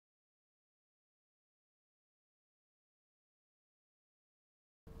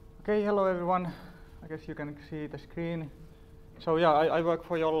Okay, hello everyone. I guess you can see the screen. So yeah, I work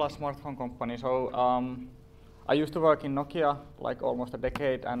for Jolla smartphone company. So I used to work in Nokia like almost a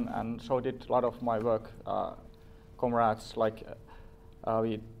decade, and so did a lot of my work comrades. Like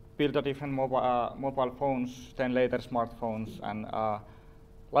we built a different mobile phones, then later smartphones, and a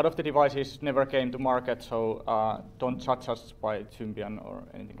lot of the devices never came to market. So don't judge us by Symbian or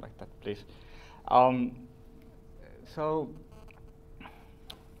anything like that, please.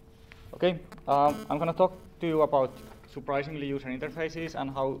 Okay, I'm going to talk to you about surprisingly user interfaces and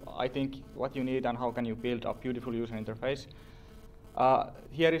how I think what you need and how can you build a beautiful user interface.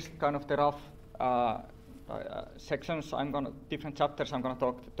 Here is kind of the rough sections. Different chapters I'm going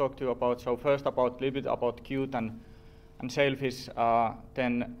to talk to you about. So first about a little bit about Qt and Sailfish,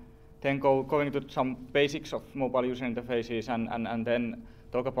 then going to some basics of mobile user interfaces, and then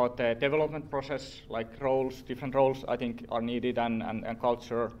talk about the development process, like roles, different roles I think are needed, and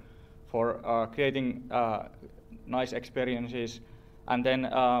culture for creating nice experiences. And then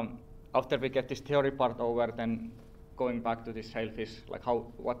after we get this theory part over, then going back to this Sailfish, like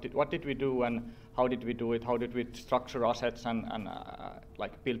what did we do and how did we do it, how did we structure assets and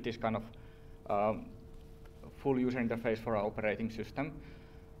like build this kind of full user interface for our operating system.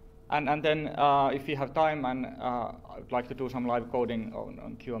 And then if we have time, and I would like to do some live coding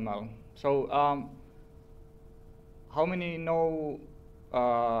on QML. So how many know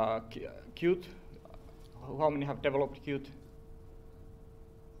Qt? How many have developed Qt?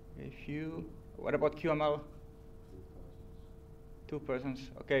 A few. What about QML? 2 persons.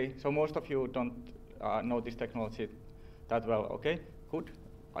 Okay, so most of you don't know this technology that well. Okay, good.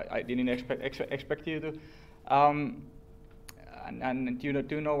 I didn't expect you to. And do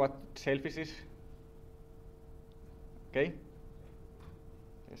you know what Sailfish is? Okay.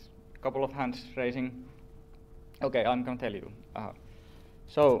 There's a couple of hands raising. Okay, I'm going to tell you.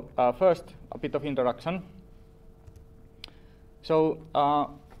 So first, a bit of introduction. So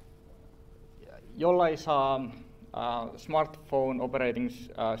Jolla is a smartphone operating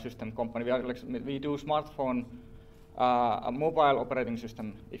system company. We do smartphone, a mobile operating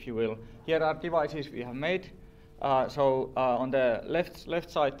system, if you will. Here are devices we have made. So on the left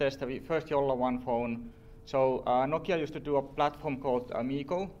side, there's the first Jolla One phone. So Nokia used to do a platform called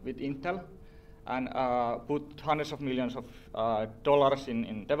Amigo with Intel, and put hundreds of millions of dollars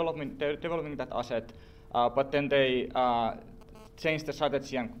in developing that asset. But then they changed the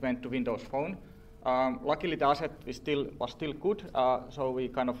strategy and went to Windows Phone. Luckily, the asset was still good, so we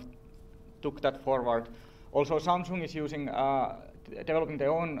kind of took that forward. Also, Samsung is developing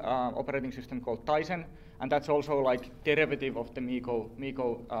their own operating system called Tizen, and that's also like derivative of the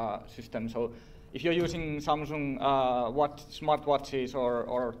MeeGo system. So if you're using Samsung smartwatches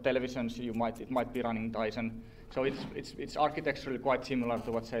or televisions, it might be running Tizen. So it's architecturally quite similar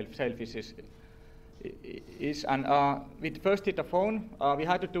to what Sailfish is. And we first did the phone. We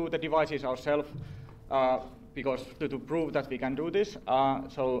had to do the devices ourselves because to prove that we can do this.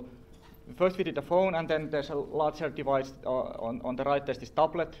 So first we did the phone, and then there's a larger device on the right. There's this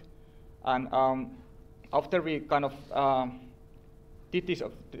tablet, and after we kind of did this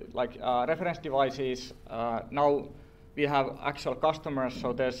like reference devices, now we have actual customers.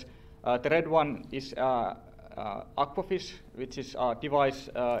 So there's the red one is Aquafish, which is a device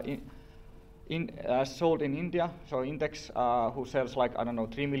sold in India. So Index, who sells like, I don't know,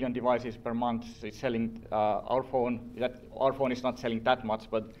 3 million devices per month, is selling our phone. Our phone is not selling that much,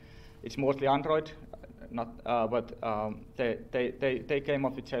 but it's mostly Android. They came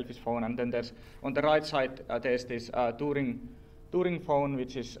up with Sailfish phone, and then there's on the right side there's this Turing phone,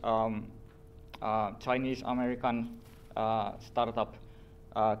 which is Chinese American startup.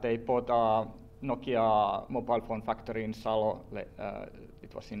 They bought a Nokia mobile phone factory in Salo.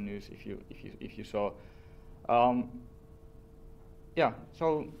 It was in news if you saw. Yeah,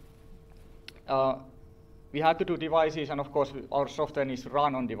 so we had to do devices, and of course our software needs to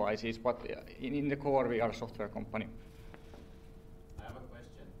run on devices, but in the core we are a software company. I have a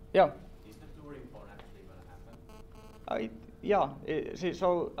question. Yeah. Is the Turing phone actually going to happen?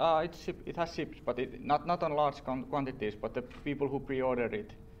 It has shipped, but not on large quantities, but the people who pre-ordered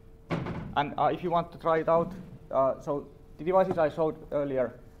it. And if you want to try it out, so the devices I showed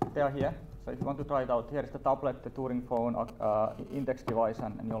earlier, they are here. So if you want to try it out, here is the tablet, the Turing phone, Index device,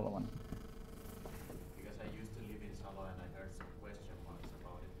 and Jolla one. Because I used to live in Salo and I heard some question marks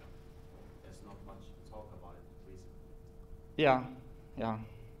about it. There's not much talk about it recently. Yeah.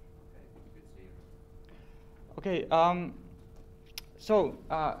 Okay, good to see you. Okay. So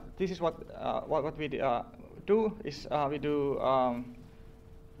this is what we do is we do.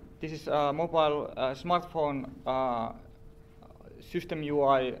 This is a mobile smartphone system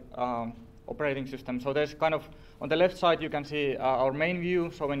UI operating system. So there's kind of, on the left side you can see our main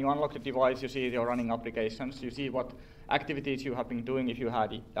view. So when you unlock the device, you see your running applications. You see what activities you have been doing. If you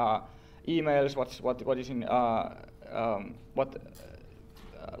had emails, what is in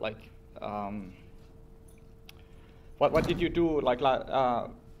what did you do like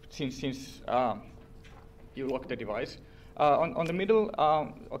since you locked the device. On the middle,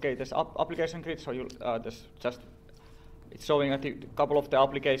 okay, there's application grid. So there's just it's showing a couple of the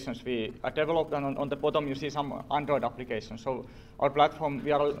applications we developed, and on the bottom you see some Android applications. So our platform,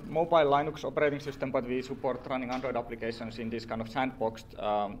 we are a mobile Linux operating system, but we support running Android applications in this kind of sandboxed,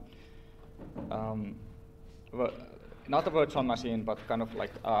 not a virtual machine, but kind of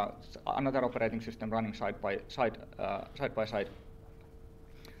like another operating system running side by side.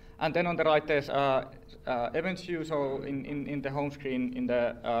 And then on the right there's events view. So in the home screen in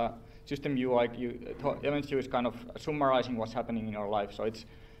the system UI, events view is kind of summarizing what's happening in your life. So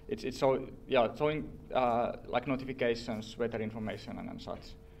it's showing like notifications, weather information, and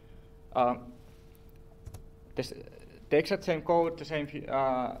such. The exact same code, the same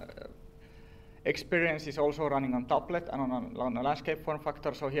experience is also running on tablet and on a landscape form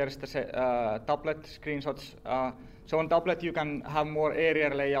factor. So here's the tablet screenshots. So on tablet you can have more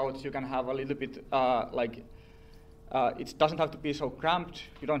area layouts. You can have a little bit it doesn't have to be so cramped.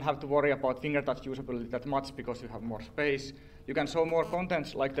 You don't have to worry about finger touch usability that much because you have more space. You can show more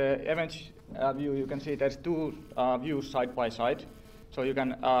contents, like the events view. You can see there's two views side by side. So you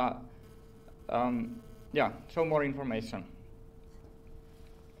can show more information.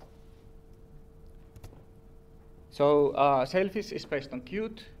 So Sailfish is based on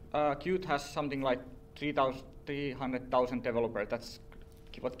Qt. Qt has something like 300,000 developers. That's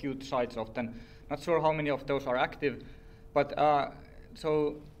what Qt cites often. Not sure how many of those are active, but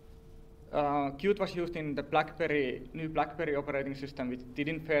Qt was used in the new BlackBerry operating system, which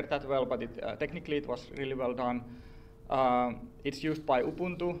didn't fare that well, but technically it was really well done. It's used by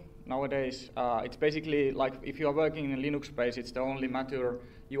Ubuntu nowadays. It's basically like if you are working in a Linux space, it's the only mature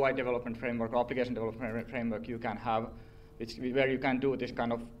UI development framework or application development framework you can have, where you can do this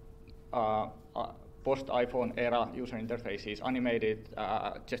kind of post-iPhone era user interfaces, animated,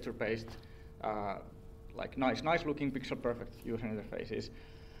 gesture-based, like nice-looking, pixel-perfect user interfaces.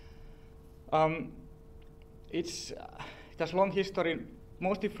 It has long history,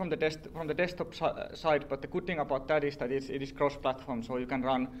 mostly from the desktop side. But the good thing about that is that it is cross-platform, so you can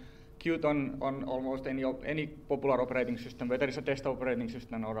run Qt on almost any popular operating system, whether it's a desktop operating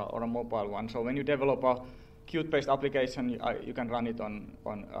system or a mobile one. So when you develop a Qt-based application, you can run it on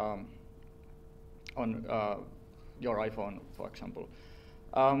your iPhone, for example.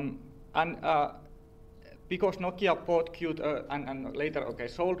 Because Nokia bought Qt and later,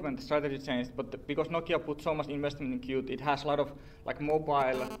 sold when the strategy changed, but because Nokia put so much investment in Qt, it has a lot of like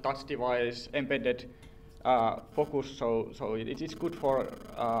mobile, touch device, embedded focus. So it's good for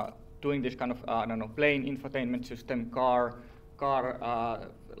doing this kind of plane infotainment system, car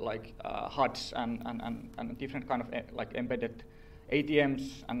HUDs and different kind of like embedded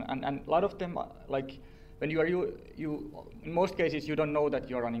ATMs and a lot of them like. When you are in most cases you don't know that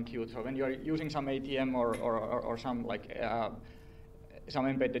you're running Qt. So when you are using some ATM or some like some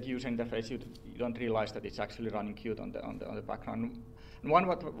embedded user interface, you don't realize that it's actually running Qt on the background. And what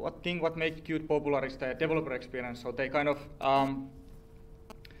makes Qt popular is the developer experience. So they kind of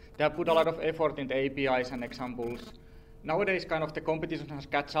they have put a lot of effort in the APIs and examples. Nowadays, kind of the competition has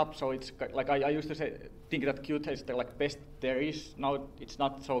catch up. So it's like I used to think that Qt is the like best there is. Now it's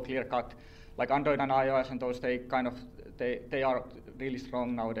not so clear cut. Like Android and iOS and those, they are really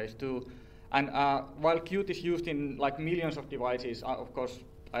strong nowadays too. And while Qt is used in like millions of devices, of course,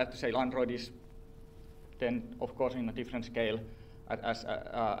 I have to say Android is then, of course, in a different scale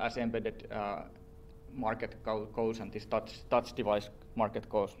as embedded market goes and this touch device market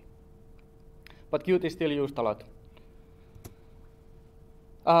goes. But Qt is still used a lot.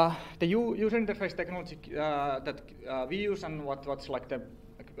 The user interface technology that we use and what's like the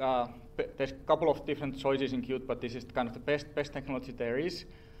there's a couple of different choices in Qt, but this is kind of the best technology there is.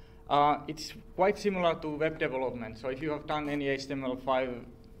 It's quite similar to web development. So if you have done any HTML5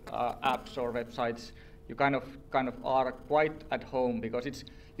 apps or websites, you kind of are quite at home because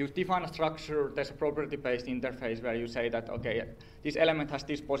you define a structure. There's a property-based interface where you say that this element has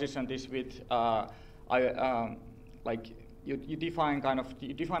this position, this width. You define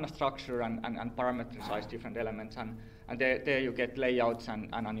a structure and parameterize different elements and there you get layouts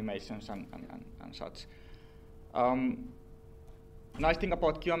and animations and such. Nice thing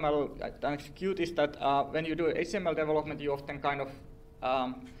about QML and Qt is that when you do HTML development, you often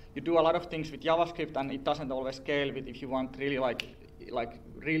you do a lot of things with JavaScript, and it doesn't always scale with if you want really like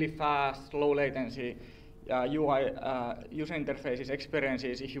really fast, low latency UI user interfaces,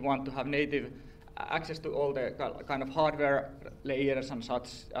 experiences. If you want to have native access to all the kind of hardware layers and such,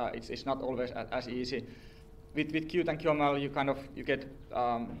 it's not always as easy. With Qt and QML, you get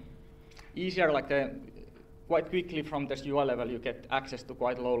easier, like quite quickly from this UI level, you get access to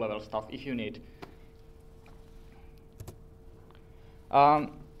quite low level stuff if you need.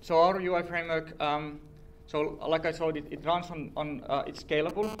 So our UI framework, so like I showed, it runs on it's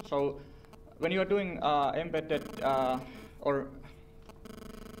scalable. So when you are doing embedded or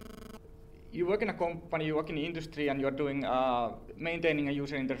you work in a company, you work in the industry, and you're doing maintaining a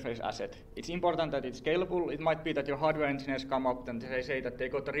user interface asset, it's important that it's scalable. It might be that your hardware engineers come up and they say that they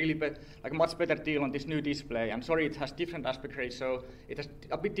got a really much better deal on this new display. I'm sorry, it has different aspect ratio, it has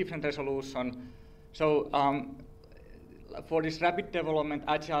a bit different resolution. So for this rapid development,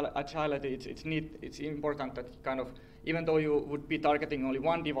 agility, it's important that even though you would be targeting only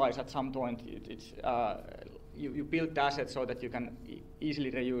one device at some point, you build the asset so that you can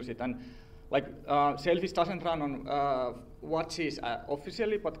easily reuse it. And like Sailfish doesn't run on watches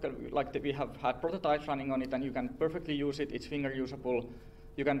officially, but we have had prototypes running on it, and you can perfectly use it. It's finger usable.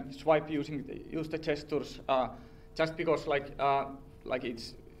 You can swipe use the gestures, just because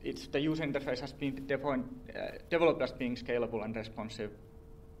it's the user interface has been developed as being scalable and responsive.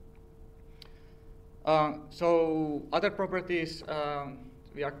 So other properties,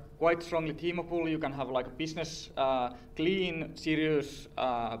 we are quite strongly teamable. You can have like a business, clean, serious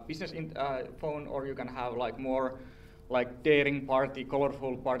business phone, or you can have like more like daring party,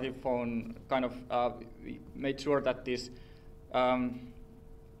 colorful party phone. We made sure that this,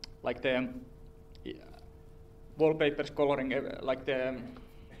 like the wallpapers coloring,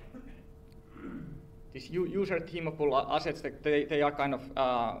 these user teamable assets, they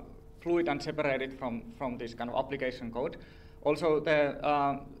are fluid and separated from this kind of application code. Also,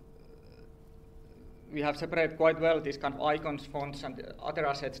 we have separated quite well these kind of icons, fonts, and other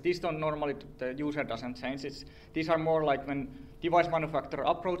assets. These don't normally, the user doesn't change. These are more like when device manufacturer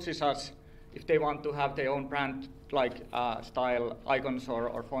approaches us, if they want to have their own brand style icons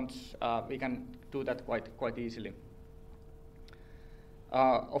or fonts, we can do that quite easily.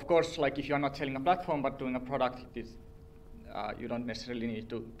 Of course, like if you're not selling a platform but doing a product, you don't necessarily need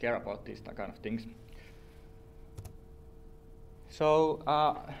to care about these kind of things. So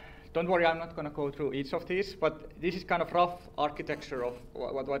don't worry, I'm not going to go through each of these, but this is kind of rough architecture of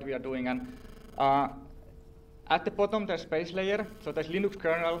what we are doing. And at the bottom, there's base layer. So there's Linux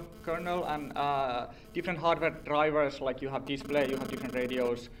kernel and different hardware drivers, like you have display, you have different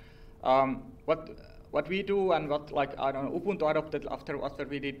radios. What we do and what Ubuntu adopted after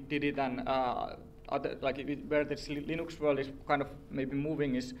we did it, and where this Linux world is kind of maybe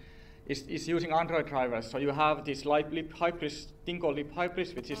moving is using Android drivers. So you have this libbhybris thing called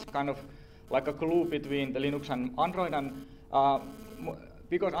libbhybris, which is kind of like a glue between the Linux and Android. And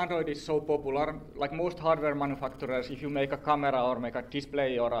because Android is so popular, like most hardware manufacturers, if you make a camera or make a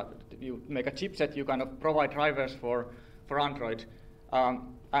display or you make a chipset, you kind of provide drivers for Android.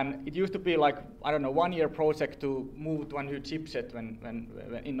 And it used to be like, I don't know, 1 year project to move to a new chipset when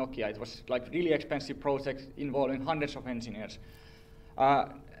in Nokia. It was like really expensive project involving hundreds of engineers.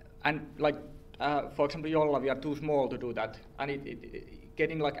 And for example, Jolla, we are too small to do that. And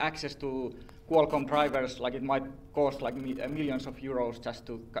getting like access to Qualcomm drivers, like it might cost like millions of euros just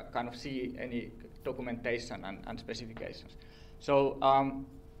to kind of see any documentation and specifications. So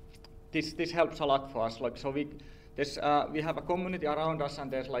this helps a lot for us. We have a community around us,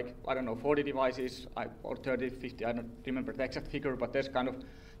 and there's 40 devices or 30, 50. I don't remember the exact figure, but there's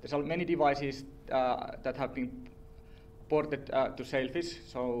many devices that have been ported to Sailfish.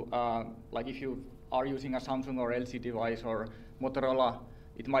 So if you are using a Samsung or LG device or Motorola,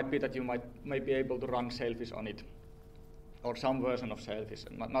 it might be that you might be able to run Sailfish on it, or some version of Sailfish.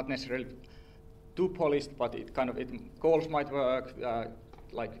 Not necessarily too polished, but calls might work,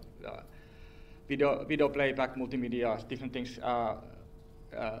 video playback, multimedia, different things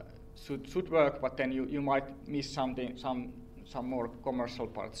should work, but then you might miss some more commercial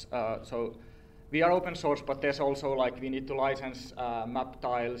parts. So we are open source, but there's also we need to license map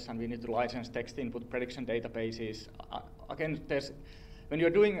tiles, and we need to license text input prediction databases. Again, when you're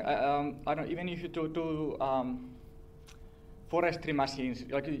doing, even if you do forestry machines,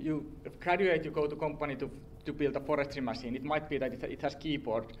 you graduate, you go to company to build a forestry machine. It might be that it has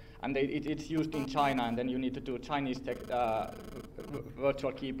keyboard, and it's used in China, and then you need to do Chinese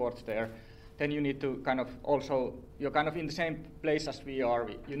virtual keyboards there. Then you need to you're kind of in the same place as we are.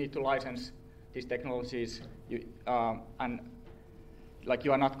 You need to license these technologies, and like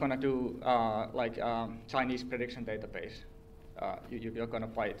you are not gonna do Chinese prediction database. You're gonna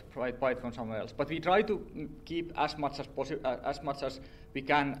buy it from somewhere else. But we try to keep as much as we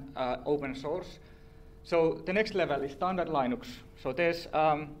can open source. So the next level is standard Linux. So there's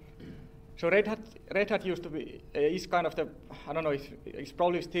so Red Hat used to be is kind of the, I don't know if it's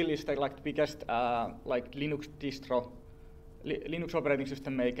probably still is the like biggest like Linux distro, Linux operating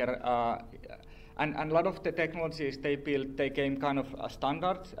system maker, and a lot of the technologies they built, they came kind of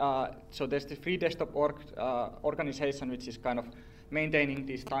standard. So there's the free desktop organization which is kind of maintaining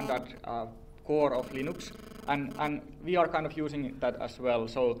the standard core of Linux, and we are kind of using that as well.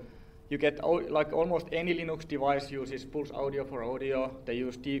 So you get like almost any Linux device uses Pulse Audio for audio. They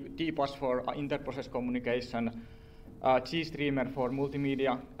use dbus for inter-process communication, GStreamer for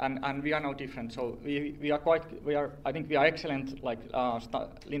multimedia, and we are no different. So I think we are excellent like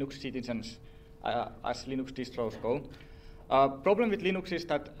Linux citizens as Linux distros go. Problem with Linux is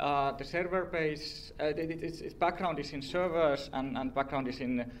that the server base, its background is in servers and background is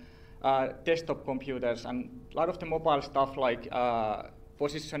in desktop computers, and a lot of the mobile stuff like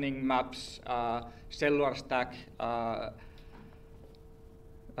positioning maps, cellular stack,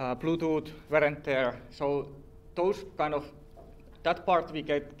 Bluetooth weren't there. So those kind of, that part we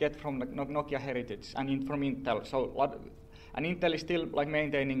get from the Nokia heritage and from Intel. So and Intel is still like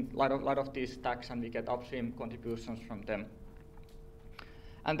maintaining a lot of these stacks, and we get upstream contributions from them.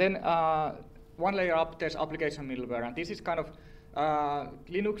 And then one layer up, there's application middleware, and this is kind of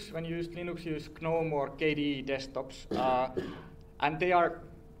Linux. When you use Linux, you use GNOME or KDE desktops. And they are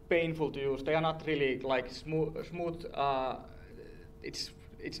painful to use. They are not really like smooth.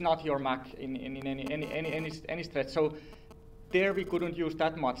 It's not your Mac in any stretch. So there we couldn't use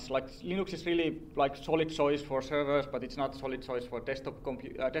that much. Like Linux is really like solid choice for servers, but it's not solid choice for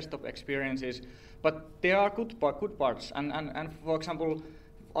desktop experiences. But there are good parts. And for example,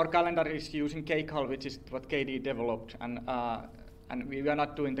 our calendar is using Kcal, which is what KDE developed, and we are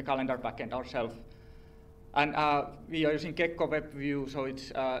not doing the calendar backend ourselves. And we are using Gecko WebView, so it's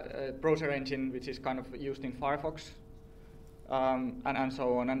a browser engine which is kind of used in Firefox, and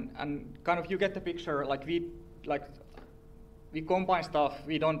so on. And kind of you get the picture. Like we combine stuff.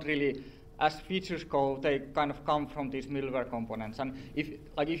 We don't really, as features go, they kind of come from these middleware components. And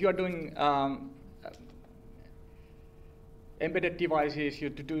if you are doing embedded devices, you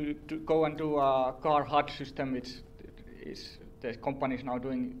go and do a car HUD system, which is the companies now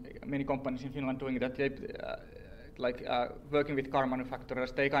doing, many companies in Finland doing that, they, working with car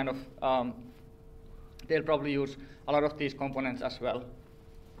manufacturers, they kind of, they'll probably use a lot of these components as well.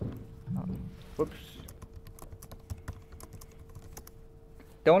 Oops.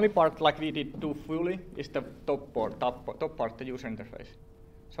 The only part like we did do fully is the top part, the user interface.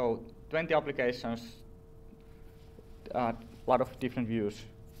 So 20 applications, a lot of different views.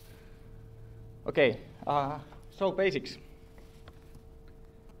 Okay, so basics.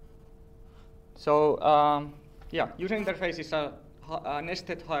 So yeah, user interface is a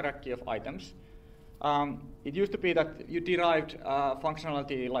nested hierarchy of items. It used to be that you derived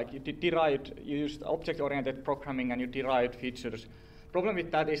functionality, like you used object-oriented programming and you derived features. Problem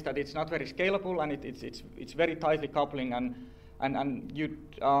with that is that it's not very scalable, and it's very tightly coupling, and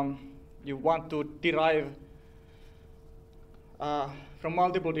you want to derive from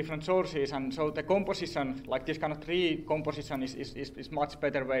multiple different sources, and so the composition, like this kind of tree composition, is much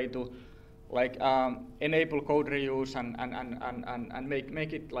better way to like enable code reuse and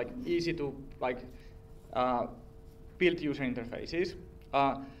make it like easy to like build user interfaces.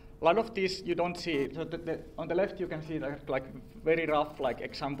 A lot of these you don't see. So on the left you can see like very rough like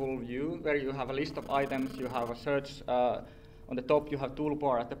example view where you have a list of items, you have a search on the top, you have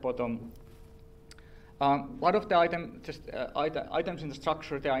toolbar at the bottom. A lot of the items in the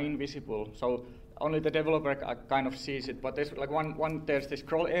structure, they are invisible, so only the developer kind of sees it. But there's like there's the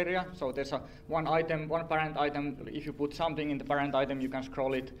scroll area, so there's one parent item. If you put something in the parent item, you can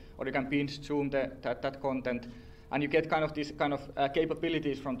scroll it, or you can pinch zoom that content, and you get kind of these kind of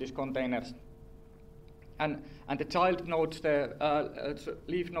capabilities from these containers. And the child nodes, the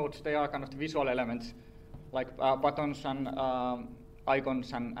leaf nodes, they are kind of the visual elements, like buttons and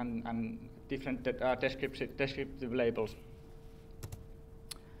icons and different descriptive labels.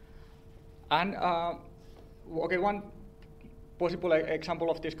 And okay, one possible example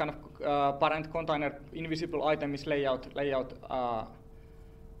of this kind of parent container invisible item is layout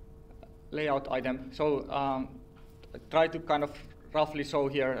item. So try to kind of roughly show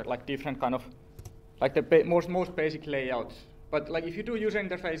here like different kind of like the most basic layouts. But like if you do user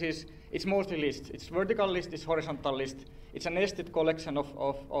interfaces, it's mostly lists. It's vertical list, it's horizontal list. It's a nested collection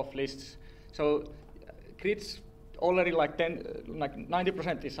of lists. So grids already like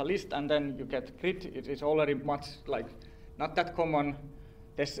 90% is a list, and then you get grid. It is already much like not that common.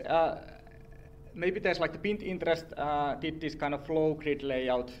 There's maybe there's like the Pinterest did this kind of flow grid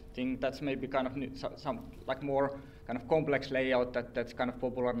layout thing. That's maybe kind of some like more kind of complex layout that's kind of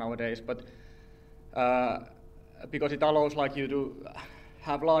popular nowadays. But because it allows like you to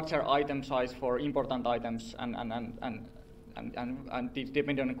have larger item size for important items, and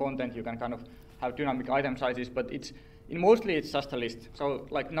depending on the content, you can kind of have dynamic item sizes. But mostly it's just a list. So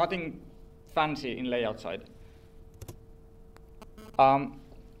like nothing fancy in layout side.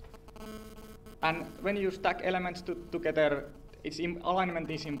 And when you stack elements together,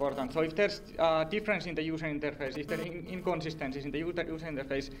 alignment is important. So if there's difference in the user interface, if there are inconsistencies in the user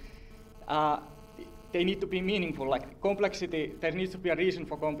interface, they need to be meaningful. Like complexity, there needs to be a reason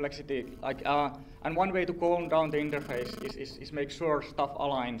for complexity. Like, and one way to calm down the interface is make sure stuff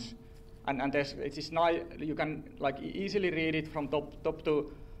aligns. And you can like easily read it from top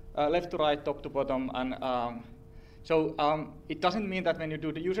to left to right, top to bottom, and so it doesn't mean that when you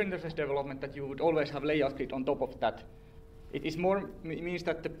do the user interface development that you would always have layout grid on top of that. It is more means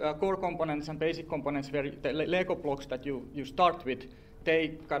that the core components and basic components, where the Lego blocks that you start with,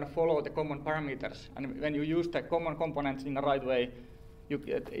 they kind of follow the common parameters. And when you use the common components in the right way,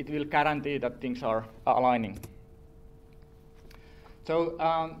 it will guarantee that things are aligning. So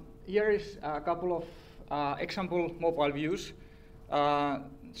here is a couple of example mobile views.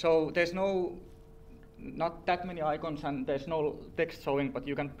 So there's not that many icons, and there's no text showing, but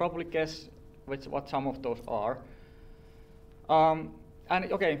you can probably guess what some of those are.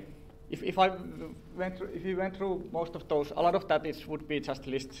 And okay, if we went through most of those, a lot of that would be just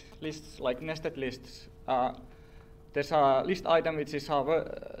lists like nested lists. There's a list item which is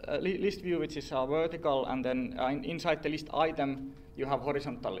a list view which is vertical, and then inside the list item you have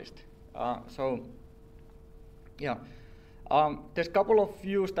horizontal list. So yeah. There's a couple of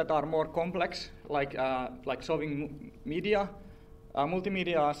views that are more complex, like showing media,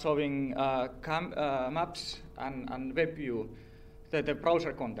 multimedia, showing maps, and web view, the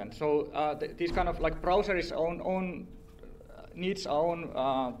browser content. So this kind of like browser is needs our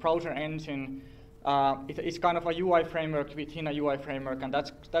own browser engine. It's kind of a UI framework within a UI framework, and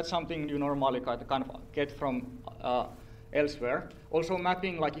that's something you normally kind of get from elsewhere. Also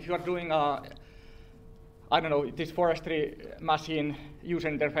mapping, like if you are doing I don't know, this forestry machine user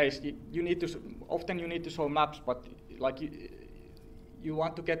interface, you need to show maps, but like you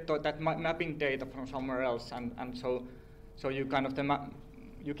want to get that mapping data from somewhere else, and so you kind of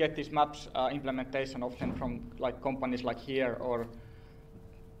you get this maps implementation often from like companies like here or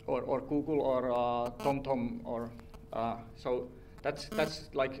Google or TomTom or so that's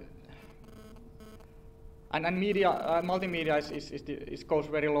like. And media, multimedia goes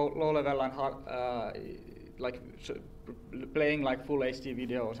very low level and hard, like playing like full HD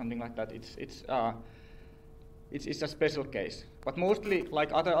video or something like that. It's a special case. But mostly,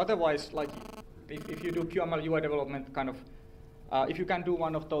 like otherwise, like if you do QML UI development, kind of, if you can do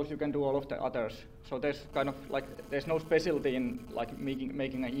one of those, you can do all of the others. So there's kind of like there's no specialty in like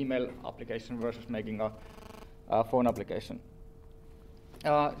making an email application versus making a phone application.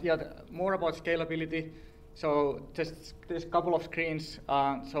 Yeah, more about scalability. So there's a couple of screens.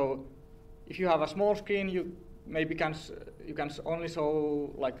 So if you have a small screen, you maybe can only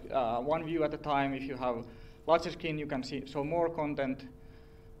show like one view at a time. If you have larger screen, you can show more content.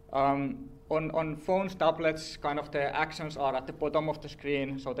 On phones, tablets, kind of the actions are at the bottom of the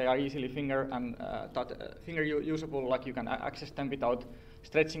screen, so they are easily finger usable. Like you can access them without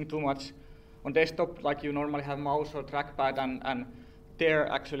stretching too much. On desktop, like you normally have mouse or trackpad, and there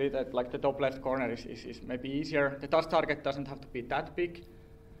actually the top left corner is maybe easier. The task target doesn't have to be that big.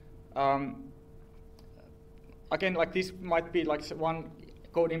 Again, like this might be like one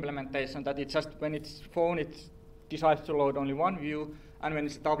code implementation that it's just when it's phone, it decides to load only one view, and when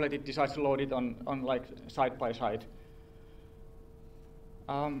it's tablet, it decides to load it on like side by side.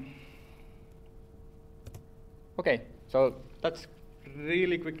 Okay, so that's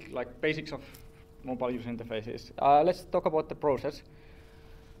really quick, like basics of mobile user interfaces. Let's talk about the process.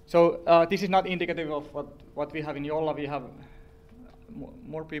 So this is not indicative of what we have in Jolla. We have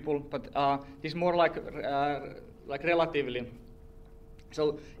more people, but this is more like relatively.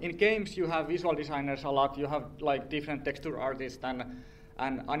 So in games, you have visual designers a lot. You have like different texture artists and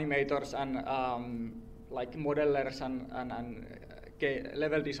animators and like modelers and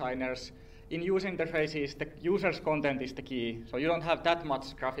level designers. In user interfaces, the user's content is the key. So you don't have that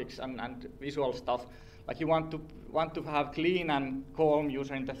much graphics and visual stuff. Like you want to have clean and calm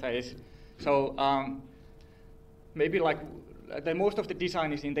user interface. So maybe like the most of the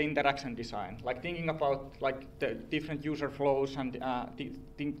design is in the interaction design, like thinking about like the different user flows and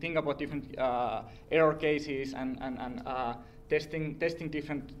think about different error cases and testing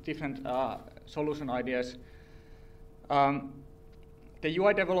different solution ideas. The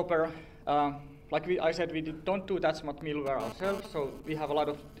UI developer, like I said, we don't do that much middleware ourselves, so we have a lot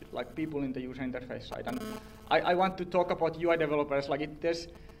of like people in the user interface side. And I want to talk about UI developers. Like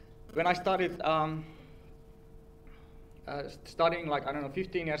when I started studying, like I don't know,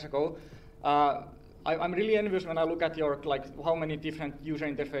 15 years ago, I'm really envious when I look at your like how many different user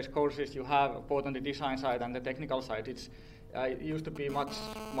interface courses you have, both on the design side and the technical side. It used to be much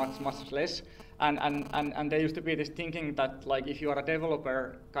less, and there used to be this thinking that like if you are a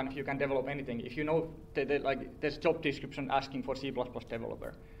developer, kind of you can develop anything. If you know like there's job description asking for C++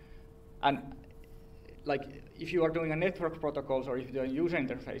 developer, and like if you are doing a network protocols or if you're doing user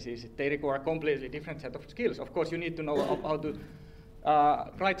interfaces, they require a completely different set of skills. Of course, you need to know how to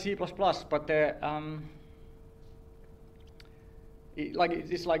write C++, but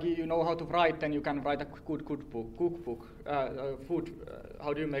it's like you know how to write, then you can write a good cookbook. Food.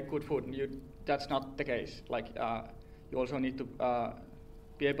 How do you make good food? That's not the case. Like you also need to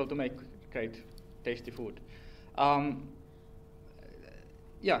be able to make great, tasty food.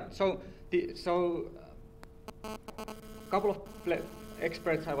 Yeah. So couple of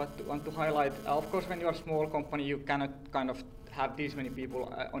experts I want to highlight. Of course, when you're a small company, you cannot kind of have these many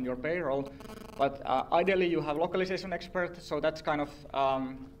people on your payroll, but ideally you have localization experts, so that's kind of,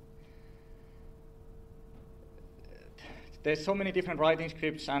 there's so many different writing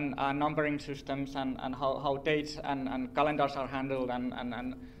scripts and numbering systems and how dates and calendars are handled,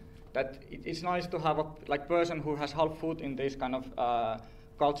 and that it's nice to have a like person who has half foot in these kind of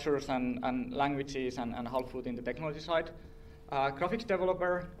cultures and languages and half foot in the technology side. Graphics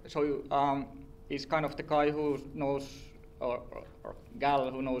developer, so is kind of the guy who knows, or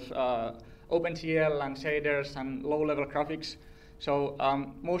gal who knows OpenGL and shaders and low-level graphics. So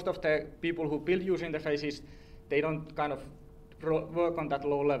most of the people who build user interfaces, they don't kind of work on that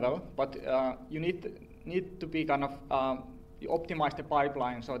low level, but you need to be kind of you optimize the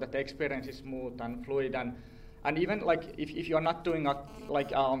pipeline so that the experience is smooth and fluid, and even like if you are not doing a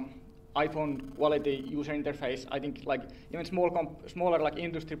like iPhone quality user interface, I think like even smaller like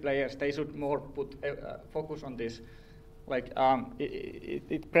industry players, they should more put focus on this. Like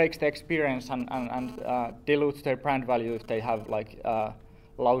it breaks the experience and dilutes their brand value if they have like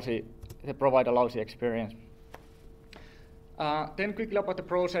they provide a lousy experience. Then quickly about the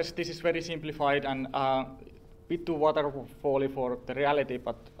process. This is very simplified and bit too waterfally for the reality,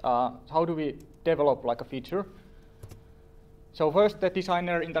 but how do we develop like a feature? So first, the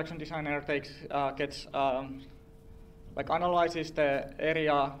designer, interaction designer gets like analyzes the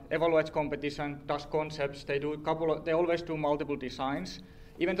area, evaluates competition, does concepts. They always do multiple designs.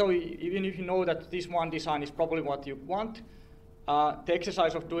 Even if you know that this one design is probably what you want, the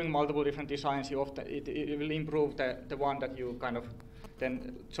exercise of doing multiple different designs, it will improve the one that you kind of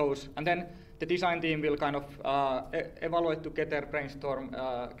then chose. And then the design team will kind of evaluate together, brainstorm,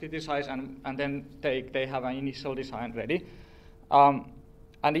 criticize, and then they have an initial design ready.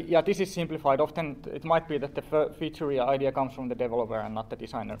 And yeah, this is simplified. Often it might be that the feature idea comes from the developer and not the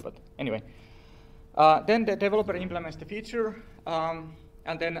designer, but anyway. Then the developer implements the feature,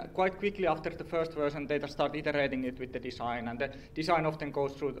 and then quite quickly after the first version, they start iterating it with the design. And the design often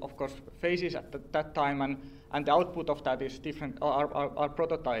goes through, of course, phases at that time, and the output of that is different, are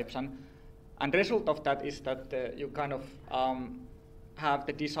prototypes. And the result of that is that you kind of have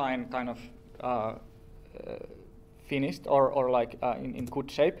the design kind of finished or like in good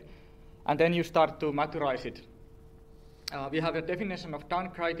shape, and then you start to maturize it. We have a definition of done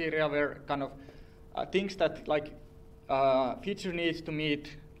criteria where kind of things that like feature needs to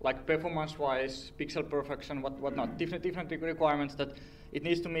meet, like performance-wise, pixel perfection, whatnot, different requirements that it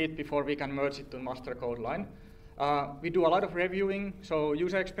needs to meet before we can merge it to master code line. We do a lot of reviewing, so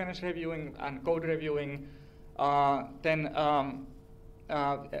user experience reviewing and code reviewing. Then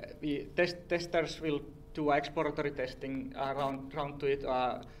testers will do exploratory testing around to it,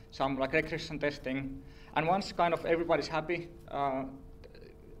 some like regression testing, and once kind of everybody's happy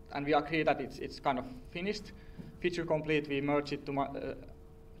and we agree that it's kind of finished, feature complete, we merge it to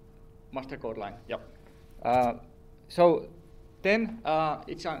master code line. Yep. So then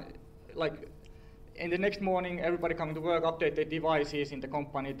it's like in the next morning, everybody coming to work, update their devices in the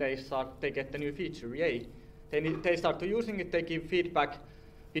company. They get the new feature. Yay! They start to using it. They give feedback.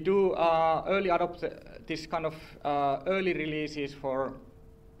 We do early adopt this kind of early releases for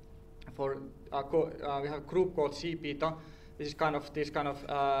we have a group called CBeta. This is kind of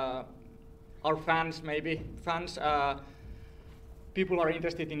our fans people are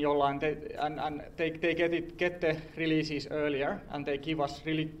interested in Jolla and they get the releases earlier, and they give us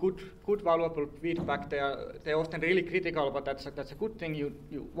really good valuable feedback. They're often really critical, but that's a good thing. You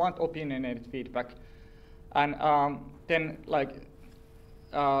want opinionated feedback, and then like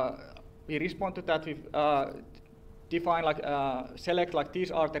we respond to that. We define like select like these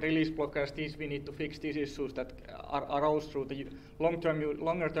are the release blockers. These we need to fix. These issues that arose through the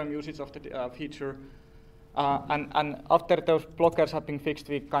longer term usage of the feature. And after those blockers have been fixed,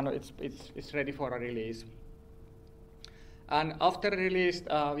 we kind of it's ready for a release. And after release,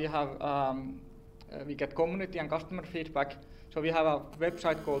 we get community and customer feedback. So we have a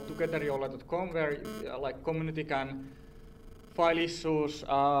website called togetherjolla.com where like community can file issues,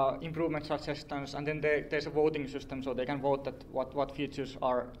 improvement suggestions, and then there's a voting system, so they can vote that what features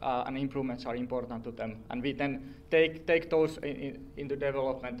are and improvements are important to them, and we then take those into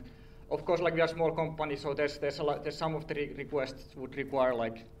development. Of course, like we are a small company, so there's some of the requests would require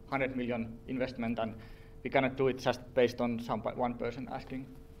like 100 million investment, and we cannot do it just based on one person asking.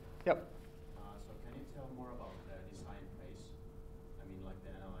 Yep. So can you tell more about the design phase? I mean, like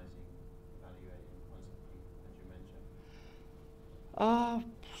the analyzing, evaluating, concepting that you mentioned.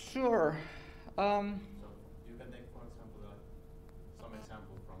 Sure. So you can take, for example, some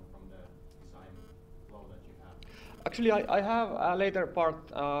example from the design flow that you have. Actually, I have a later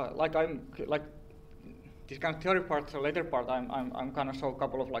part, like this kind of theory part. So later part, I'm kind of show a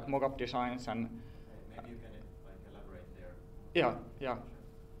couple of like mock-up designs and. Maybe you can like elaborate there. Yeah.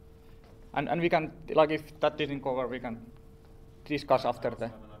 And we can, like, if that didn't cover, we can discuss after I the.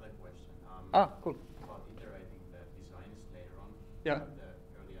 have another question. Cool. About iterating the designs later on. Yeah. The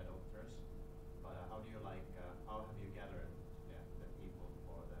early adopters. But how do you like? How have you gathered the people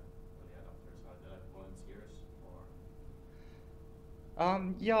for the early adopters? Are they like volunteers or?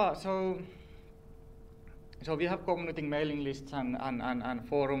 Yeah. So we have community mailing lists and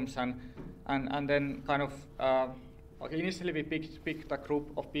forums and then kind of. Okay, initially we picked a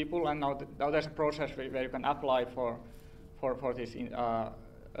group of people, and now there's a process where you can apply for this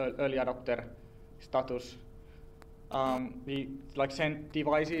early adopter status. We like send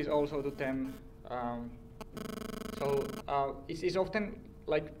devices also to them. It's often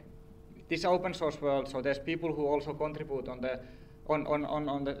like this open source world. So there's people who also contribute on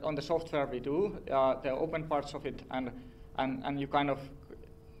the software we do, the open parts of it, and you kind of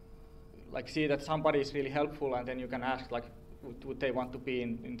like see that somebody is really helpful, and then you can ask like, would they want to be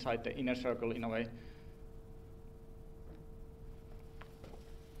inside the inner circle in a way?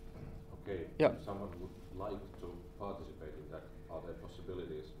 Okay. Yeah. If someone would like to participate in that, are there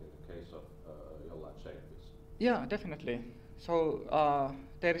possibilities in the case of Jolla Sailfish? Yeah, definitely. So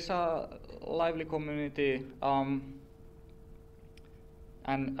there is a lively community, and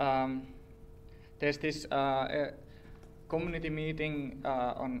there's this community meeting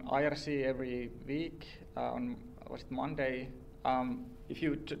on IRC every week on Monday. If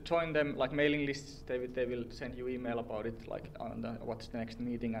you join them, like mailing lists, they will send you email about it, like on what's the next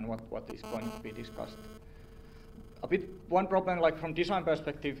meeting and what is going to be discussed. One problem, like from design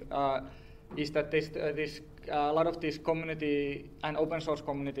perspective, is that this a lot of these community and open source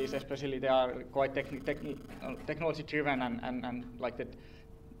communities, especially, they are quite technology driven and like that.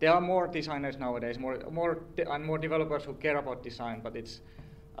 There are more designers nowadays, more developers who care about design, but it's,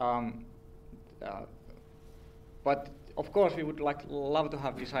 but of course we would love to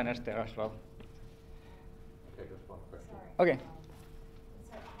have designers there as well. Okay, just one question. Okay.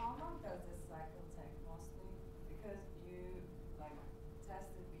 So how long does this cycle take mostly? Because you like test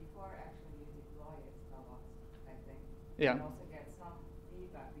it before actually you deploy it a lot, I think. Yeah. You also get some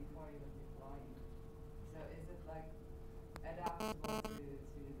feedback before you deploy it. So is it like adaptable to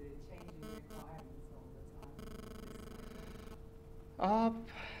the changing requirements all the time?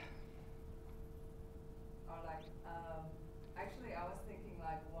 Or like, actually I was thinking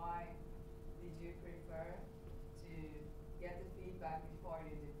like, why did you prefer to get the feedback before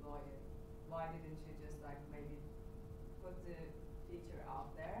you deploy it? Why didn't you just like maybe put the feature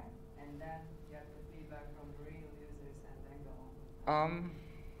out there and then get the feedback from the real users and then go on?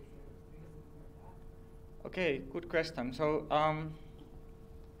 Is there a reason for that? Okay, good question. So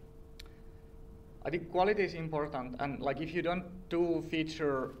I think quality is important, and like if you don't do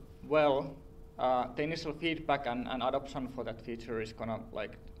feature well, the initial feedback and adoption for that feature is gonna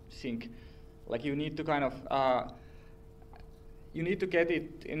like sink. Like you need to kind of you need to get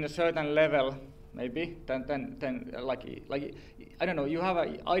it in a certain level, maybe. Then like I don't know. You have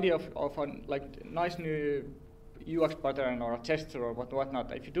an idea of a like nice new UX pattern or a gesture or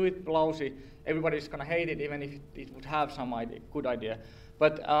whatnot. If you do it lousy, everybody's gonna hate it, even if it would have some good idea.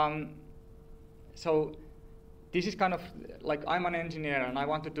 But so this is kind of like I'm an engineer and I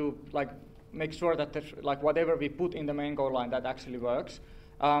want to do like make sure that like whatever we put in the main code line that actually works.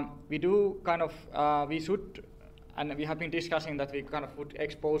 We do kind of we should, and we have been discussing that we kind of would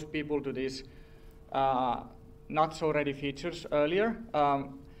expose people to these not so ready features earlier.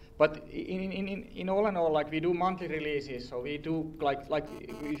 But in all and all, like we do monthly releases, so we do like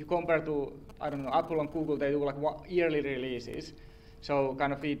if you compare to, I don't know, Apple and Google, they do like yearly releases. So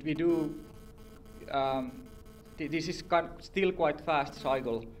kind of we do. This is still quite fast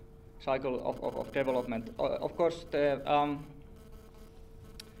cycle of development. Of course, the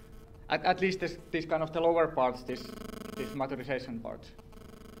at least this kind of the lower parts, this maturization parts.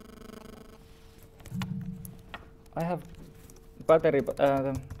 I have battery, but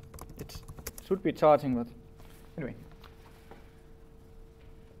it should be charging, but anyway.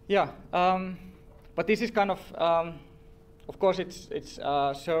 Yeah, but this is kind of course, it's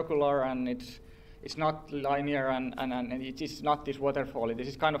circular and it's not linear and it is not this waterfall. This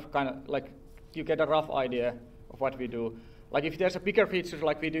is kind of like you get a rough idea of what we do. Like if there's a bigger feature,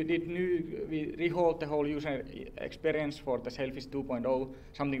 like we we rehauled the whole user experience for the Sailfish 2.0,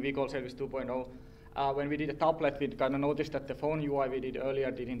 something we call Sailfish 2.0. When we did a tablet, we kind of noticed that the phone UI we did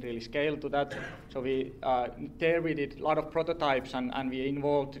earlier didn't really scale to that. So we there we did a lot of prototypes and we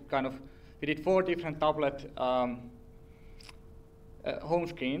involved we did 4 different tablet home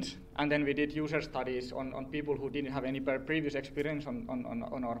screens, and then we did user studies on people who didn't have any previous experience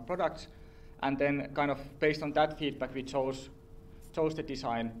on our products, and then kind of based on that feedback we chose the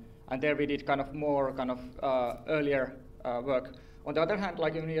design, and there we did kind of more earlier work. On the other hand,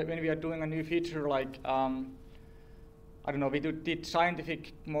 like when we are doing a new feature, like I don't know, we did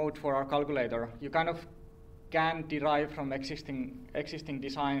scientific mode for our calculator. You kind of can derive from existing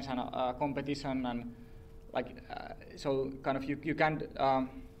designs and competition and so kind of you can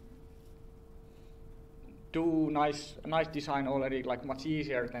do nice design already like much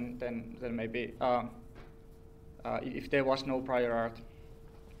easier than maybe if there was no prior art.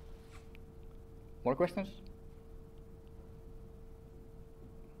 More questions?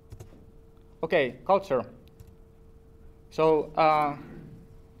 Okay, culture. So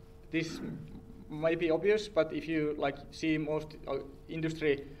this may be obvious, but if you like see most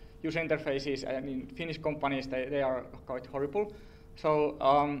industry user interfaces, I mean Finnish companies, they are quite horrible. So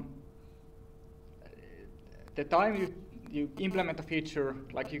the time you implement a feature,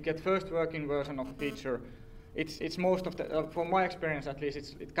 like you get first working version of a feature, it's most of the, from my experience at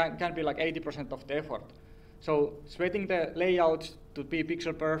least, it can be like 80% of the effort. So sweating the layouts to be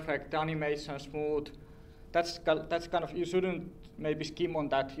pixel perfect, the animation smooth, that's kind of, you shouldn't maybe skim on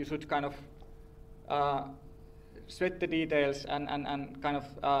that. You should kind of sweat the details and kind of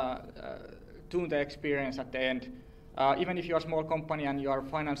tune the experience at the end. Even if you are a small company and you are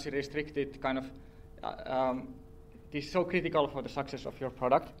financially restricted, kind of this is so critical for the success of your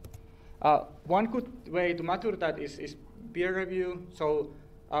product. One good way to mature that is peer review. So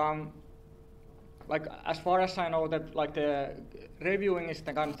like as far as I know, that like the reviewing is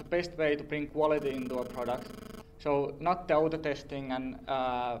the kind of the best way to bring quality into a product. So not the auto testing and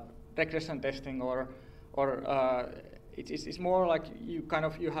regression testing or it's more like you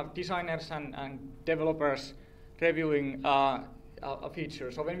have designers and developers reviewing a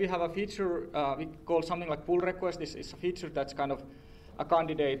feature. So when we have a feature, we call something like pull request. This is a feature that's kind of a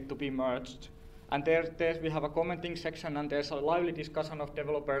candidate to be merged. And there we have a commenting section, and there's a lively discussion of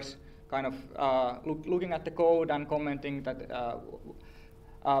developers kind of looking at the code and commenting that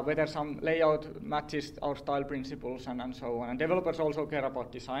whether some layout matches our style principles and so on. And developers also care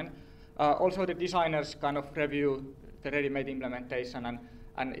about design. Also the designers kind of review the ready-made implementation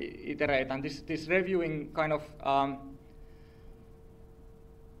and iterate. And this reviewing kind of,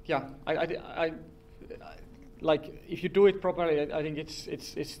 yeah, I like if you do it properly, I think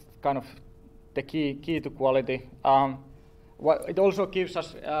it's kind of the key to quality. What it also gives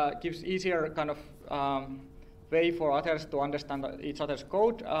us gives easier kind of way for others to understand each other's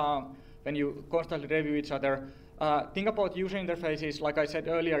code when you constantly review each other. Thing about user interfaces, like I said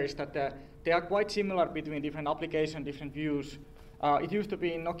earlier, is that they are quite similar between different applications, different views. It used to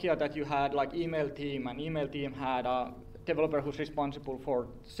be in Nokia that you had like email team, and email team had a developer who's responsible for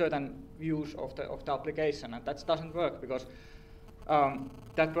certain views of the application, and that doesn't work because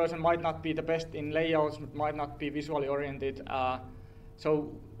that person might not be the best in layouts, might not be visually oriented.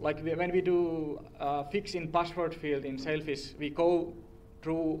 So like when we do fix in password field in Sailfish, we go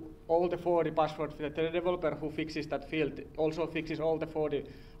through all the 40 password fields. The developer who fixes that field also fixes all the 40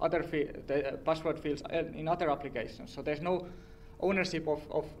 other password fields in other applications. So there's no ownership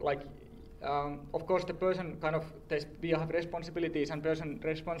of like of course, the person we have responsibilities, and person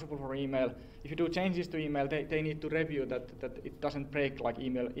responsible for email. If you do changes to email, they need to review that it doesn't break like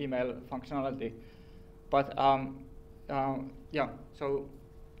email functionality. But yeah, so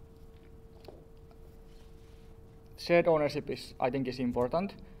shared ownership I think is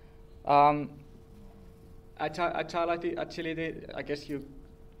important. Agility, I guess you've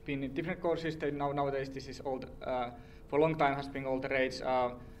been in different courses. Nowadays, this is old. For a long time has been all the rage.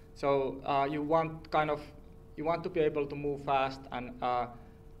 So you want to be able to move fast, and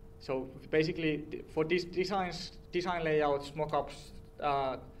so basically for these design layouts, mockups,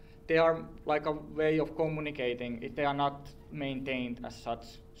 they are like a way of communicating. They are not maintained as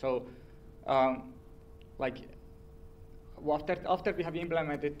such. So like after we have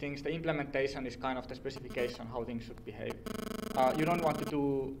implemented things, the implementation is kind of the specification how things should behave. You don't want to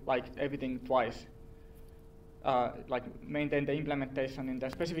do like everything twice. Like maintain the implementation in the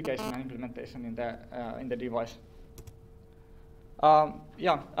specification and implementation in the device.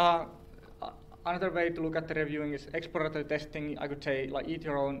 Another way to look at the reviewing is exploratory testing. I could say like eat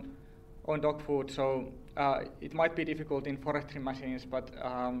your own dog food. So it might be difficult in forestry machines, but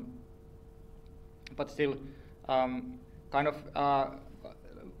still,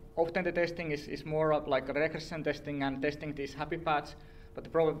 often the testing is more of like a regression testing and testing these happy paths. But the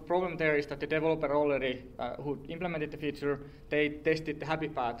problem there is that the developer already who implemented the feature, they tested the happy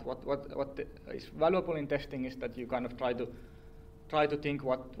path. What is valuable in testing is that you kind of try to think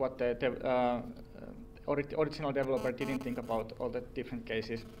what the original developer didn't think about all the different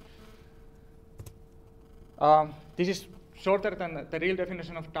cases. This is shorter than the real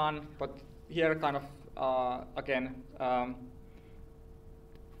definition of done, but here kind of again, I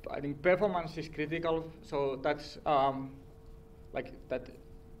think performance is critical. So that's like that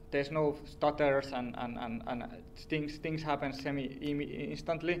there's no stutters and things happen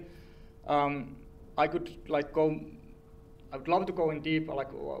instantly. I would love to go in deep, how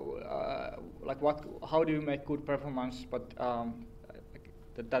do you make good performance, but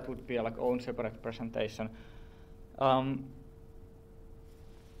that would be like own separate presentation.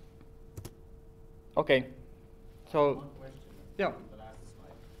 Okay, so one question. Yeah. The last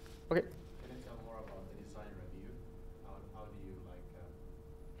slide. Okay. Can you tell more about the design review? How do you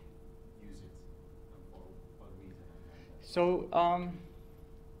use it, and for what reason? So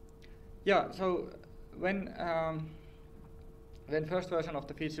yeah, so when first version of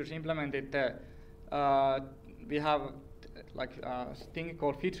the features implemented, we have like a thing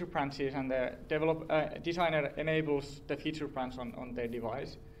called feature branches, and the designer enables the feature branch on their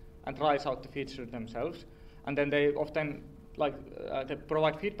device and tries out the feature themselves, and then they often they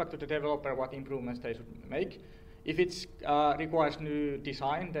provide feedback to the developer what improvements they should make. If it requires new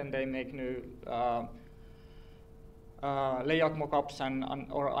design, then they make new layout mockups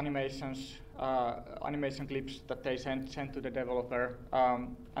or animations, animation clips that they send to the developer,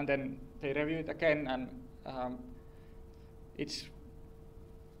 and then they review it again, and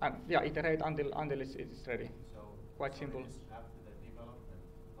iterate until it's ready. So quite simple. It is after the development,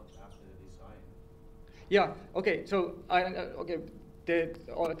 not after the design. Yeah. Okay. So I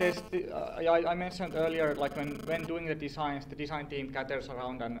mentioned earlier, like when doing the designs, the design team gathers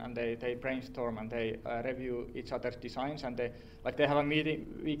around and they brainstorm and they review each other's designs, and they have a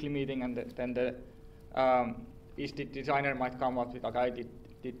weekly meeting, and then each designer might come up with, okay, I did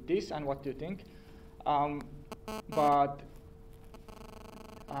this, and what do you think? But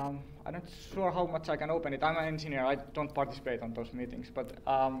I'm not sure how much I can open it. I'm an engineer. I don't participate on those meetings, but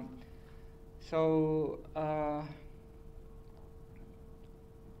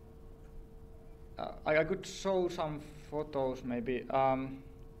I could show some photos maybe.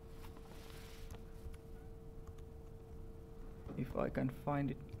 If I can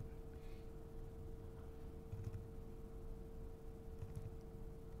find it.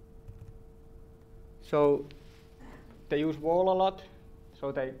 So they use Jolla a lot.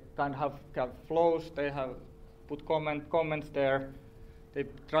 So they kind of have flows. They have put comments there. They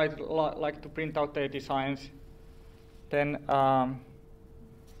try to print out their designs. Then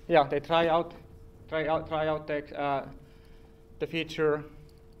they try out the feature.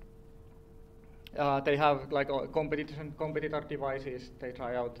 They have like competitor devices. They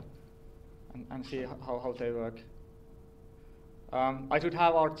try out and see how they work. I should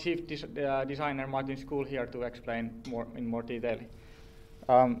have our chief designer Martin School here to explain in more detail.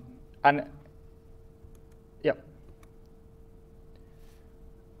 And yeah.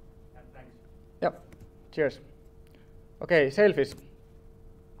 Thanks. Yep. Cheers. Okay, Sailfish.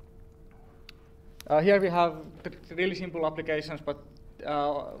 Here we have really simple applications, but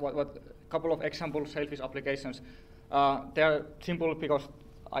what couple of example Sailfish applications. They are simple because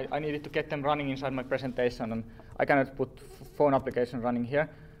I needed to get them running inside my presentation, and I cannot put phone application running here,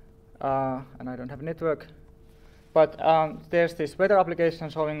 and I don't have network. But there's this weather application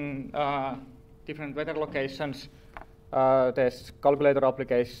showing different weather locations. There's calculator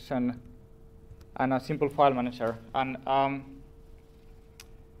application and a simple file manager. And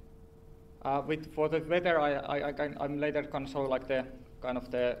for the weather, I'm later going to show like the kind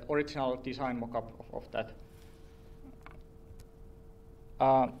of the original design mockup of that.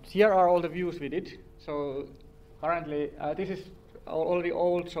 Here are all the views we did. So currently, this is already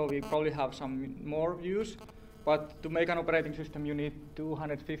old, so we probably have some more views. But to make an operating system, you need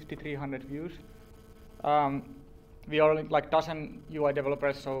 250, 300 views. We are like dozen UI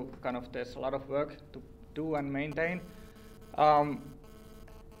developers, so kind of there's a lot of work to do and maintain.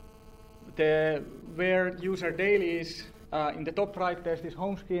 Where user daily is, in the top right, there's this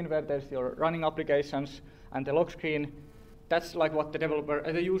home screen where there's your running applications and the lock screen. That's like what the developer,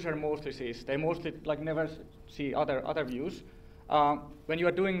 the user mostly sees. They mostly like never see other views. When you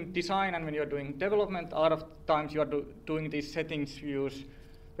are doing design and when you are doing development, a lot of times you are doing these settings views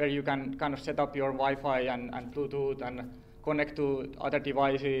where you can kind of set up your Wi-Fi and Bluetooth and connect to other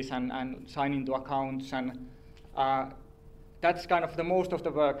devices and sign into accounts. And that's kind of the most of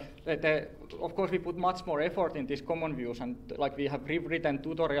the work. Of course, we put much more effort in these common views, and like we have rewritten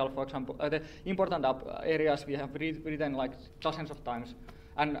tutorial, for example, the important areas we have rewritten like dozens of times,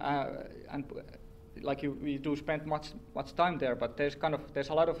 and like we do spend much time there. But there's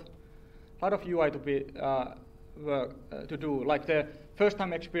a lot of UI to be work to do. Like the first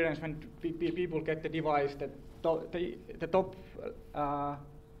time experience when people get the device, the top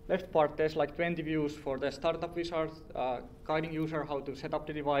left part, there's like 20 views for the startup wizard, guiding user how to set up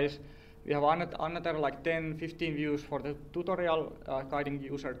the device. We have another like 10, 15 views for the tutorial, guiding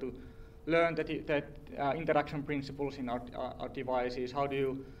user to learn the interaction principles in our devices. How do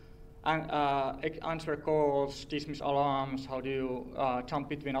you answer calls, dismiss alarms, how do you jump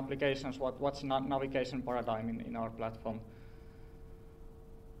between applications, what's navigation paradigm in our platform.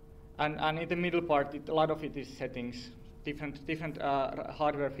 And in the middle part, a lot of it is settings, different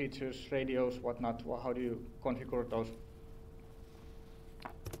hardware features, radios, whatnot, how do you configure those.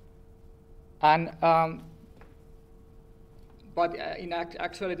 And but in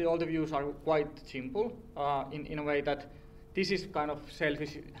actuality, all the views are quite simple in a way that this is kind of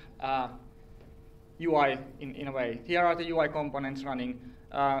Sailfish UI in a way. Here are the UI components running.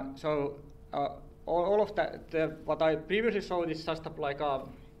 So all of that, what I previously showed is just like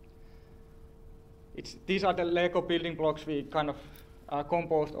these are the Lego building blocks we kind of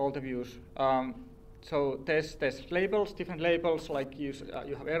composed all the views. So there's labels, different labels, like you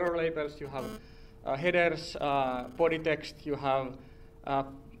have error labels, you have headers, body text, you have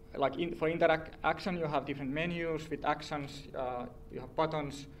for interaction, you have different menus with actions, you have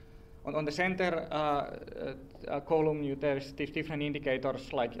buttons. On the center column, there's these different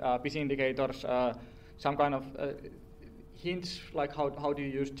indicators, like busy indicators, some kind of hints, like how do you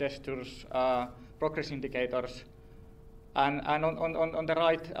use gestures, progress indicators. And on the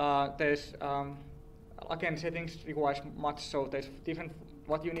right, there's, again, settings requires much, so there's different,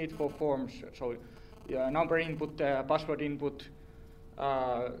 what you need for forms. So number input, password input,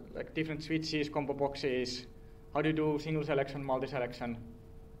 like different switches, combo boxes, how do you do single selection, multi-selection.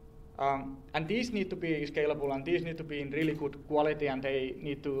 And these need to be scalable, and these need to be in really good quality, and they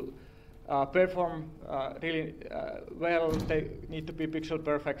need to perform really well. They need to be pixel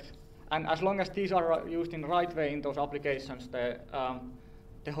perfect. And as long as these are used in the right way in those applications, the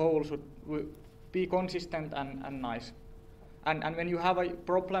whole should be consistent and nice. And when you have a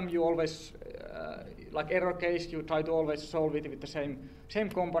problem, you always, like error case, you try to always solve it with the same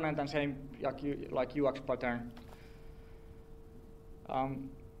component and same like UX pattern.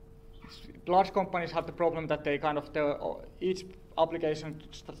 Large companies have the problem that they kind of, each application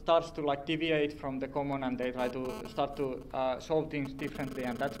starts to like deviate from the common, and they try to start to solve things differently,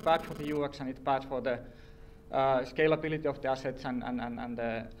 and that's bad for the UX, and it's bad for the scalability of the assets, and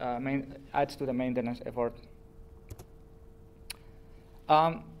adds to the maintenance effort.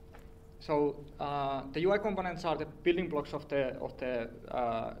 So the UI components are the building blocks of the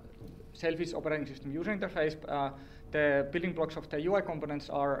Sailfish operating system user interface. The building blocks of the UI components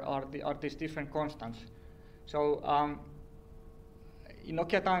are these different constants. So in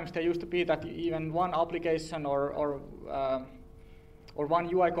Nokia times, there used to be that even one application or one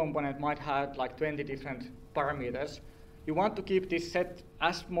UI component might have like 20 different parameters. You want to keep this set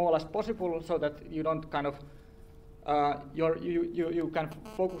as small as possible so that you don't kind of you can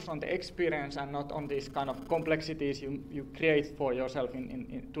focus on the experience and not on these kind of complexities you create for yourself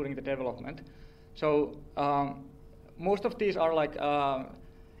during the development. So most of these are like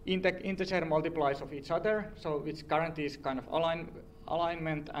integer multiplies of each other, so which guarantees kind of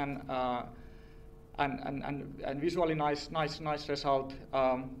alignment and visually nice result.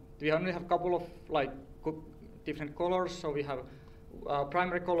 We only have a couple of like different colors, so we have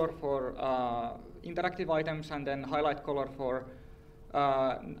primary color for interactive items, and then highlight color for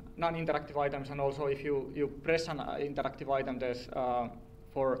non-interactive items. And also, if you press an interactive item, there's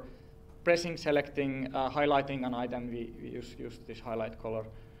for pressing, selecting, highlighting an item, we use this highlight color.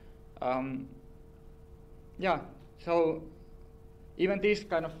 Yeah, so even this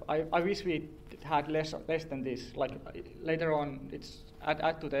kind of, I wish we had less than this. Like later on, it's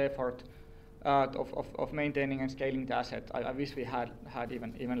add to the effort of maintaining and scaling the asset. I wish we had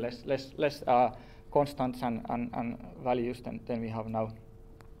even less constants and values than we have now.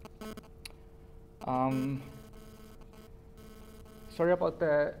 Sorry about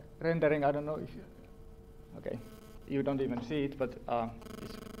the rendering. I don't know if okay, you don't even see it, but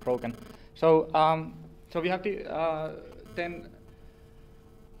it's broken. So so we have the then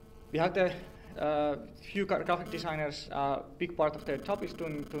we have the few graphic designers. Big part of their job is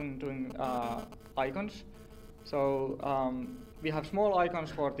doing icons. So we have small icons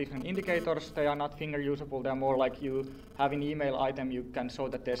for different indicators. They are not finger usable. They're more like you have an email item. You can show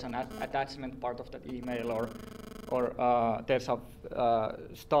that there's an attachment part of that email, or there's a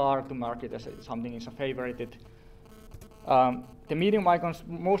star to mark it as something is a favorited. The medium icons,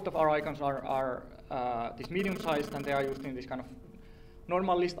 most of our icons are this medium sized, and they are used in this kind of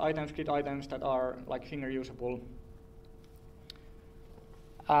normal list items, grid items that are like finger usable.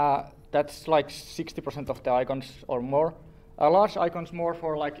 That's like 60% of the icons or more. Large icons more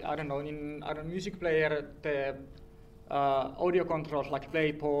for like, I don't know, in music player, the audio controls like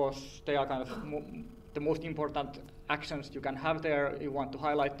play, pause, they are kind of the most important actions you can have there. You want to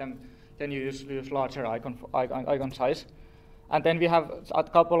highlight them, then you use larger icon size. And then we have a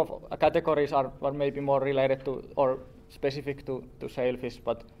couple of categories are maybe more related to or specific to Sailfish,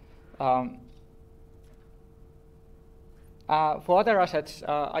 but for other assets,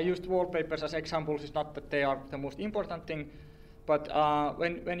 I used wallpapers as examples. It's not that they are the most important thing, but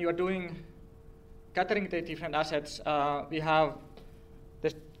when you are doing gathering the different assets, we have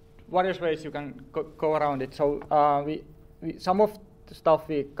there's various ways you can go around it. So we some of the stuff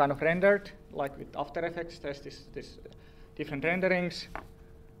we kind of rendered, like with After Effects. There's this different renderings.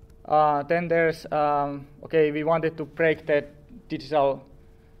 Then there's okay, we wanted to break the digital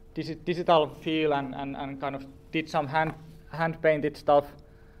feel and kind of did some hand painted stuff.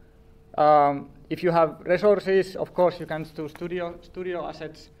 If you have resources, of course you can do studio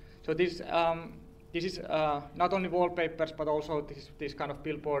assets. So this is not only wallpapers, but also this kind of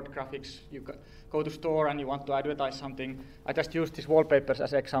billboard graphics. You go to store and you want to advertise something. I just used these wallpapers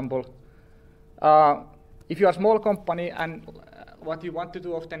as example. If you are a small company and what you want to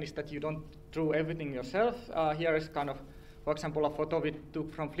do often is that you don't draw everything yourself. Here is kind of, for example, a photo we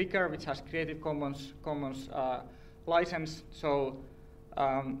took from Flickr, which has Creative Commons license. So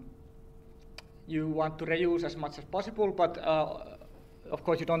you want to reuse as much as possible, but of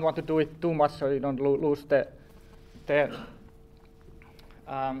course you don't want to do it too much, so you don't lose the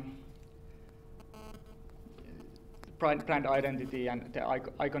brand identity and the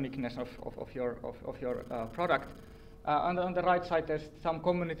iconicness of your product. On the right side, there's some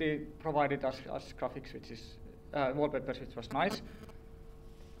community provided as graphics, which is wallpapers, which was nice.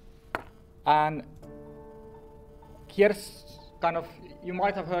 And here's kind of, you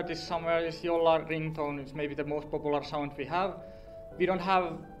might have heard this somewhere, is Jolla ringtone. It's maybe the most popular sound we have. We don't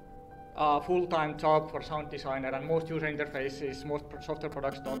have a full-time job for sound designer, and most user interfaces, most software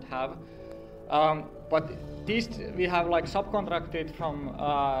products don't have. But these we have like subcontracted from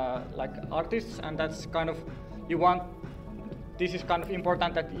like artists, and that's kind of, this is kind of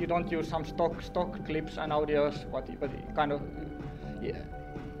important that you don't use some stock clips and audios, but kind of, yeah,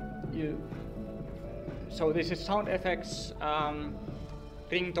 so this is sound effects,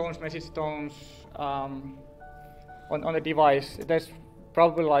 ringtones, message tones on the device. There's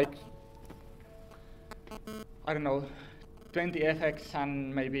probably like, I don't know, 20 effects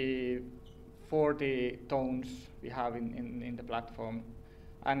and maybe 40 tones we have in the platform,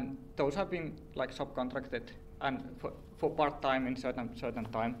 and those have been like subcontracted and for part-time in certain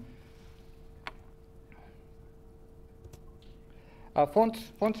time.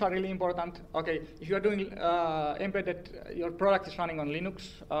 Fonts are really important. Okay, if you are doing embedded, your product is running on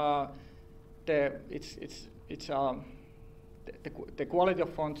Linux. The quality of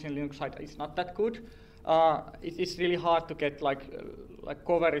fonts in Linux side is not that good. It's really hard to get like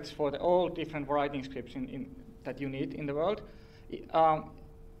coverage for all different writing scripts that you need in the world.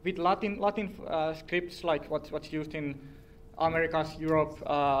 With Latin scripts like what's used in Americas, Europe,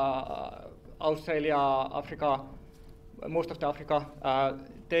 Australia, Africa, most of the Africa,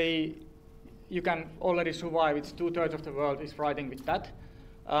 you can already survive. It's 2/3 of the world is writing with that.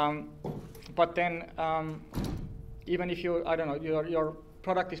 But then, even if you, I don't know, your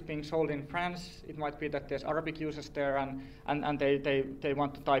product is being sold in France, it might be that there's Arabic users there, and they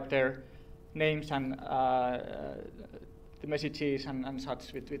want to type their names and the messages and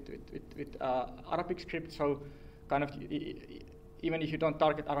such with Arabic script. So, kind of, even if you don't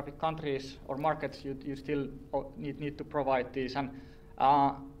target Arabic countries or markets, you still need to provide these. And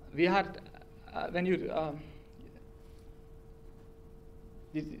we had when you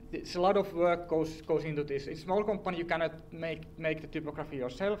it's a lot of work goes into this. It's a small company, you cannot make the typography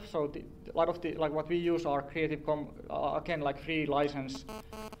yourself. So a lot of the what we use are again like free license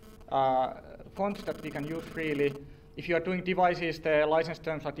fonts that we can use freely. If you are doing devices, the license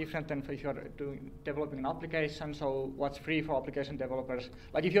terms are different than if you are developing an application. So what's free for application developers?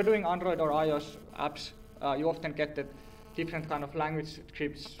 Like if you're doing Android or iOS apps, you often get the different kind of language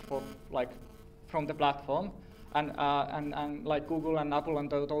scripts for from the platform. And like Google and Apple and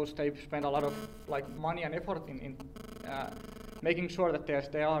those, they spend a lot of money and effort in making sure that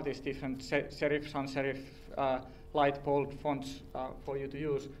there are these different serif, sans serif, light, bold fonts for you to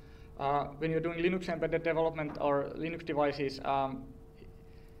use. When you're doing Linux embedded development or Linux devices,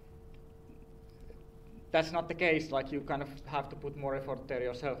 that's not the case. Like you kind of have to put more effort there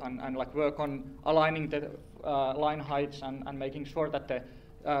yourself and like work on aligning the line heights and making sure that the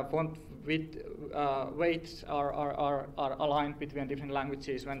font weights are aligned between different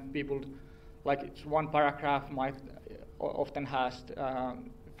languages. When people, like one paragraph might often has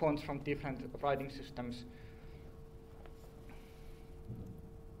fonts from different writing systems.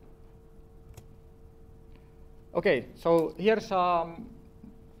 Okay, so here's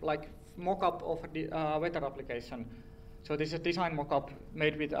like mock-up of the weather application. So this is a design mock-up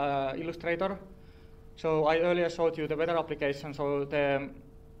made with Illustrator. So I earlier showed you the weather application. So the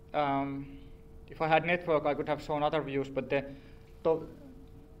if I had network, I could have shown other views, but the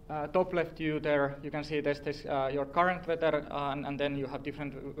top left view there, you can see there's this your current weather, and then you have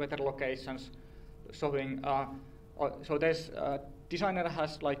different weather locations showing. So there's designer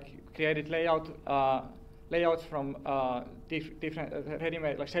has created layouts from different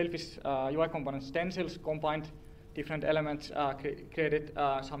ready-made Sailfish UI component stencils, combined different elements, created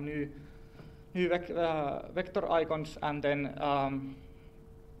some new vector icons, and then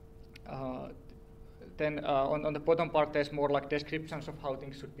on the bottom part there's more like descriptions of how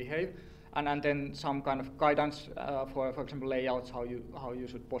things should behave, and then some kind of guidance for example layouts, how you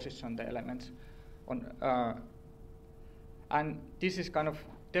should position the elements on. And this is kind of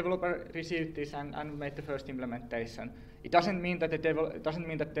developer received this and made the first implementation. It doesn't mean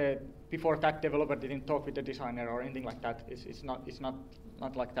that before that developer didn't talk with the designer or anything like that. It's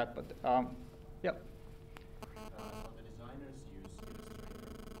not like that. But yeah. The designers use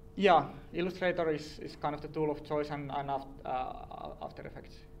Illustrator. Yeah, Illustrator is kind of the tool of choice, and After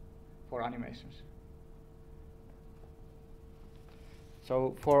Effects for animations.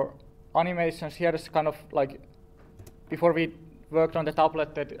 So for animations, here is kind of like before we worked on the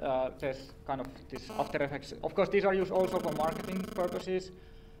tablet, that there's kind of this After Effects. Of course, these are used also for marketing purposes,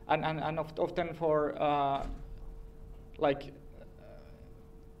 and often for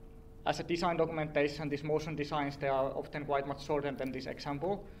as a design documentation, these motion designs, they are often quite much shorter than this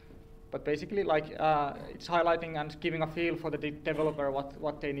example. But basically, it's highlighting and giving a feel for the developer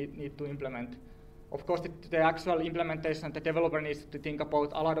what they need to implement. Of course, the actual implementation, the developer needs to think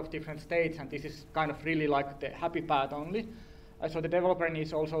about a lot of different states, and this is kind of really like the happy path only. So the developer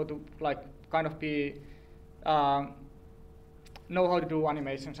needs also to kind of be know how to do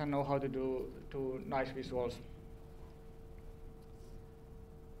animations and know how to do nice visuals.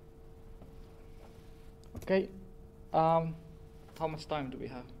 Okay, how much time do we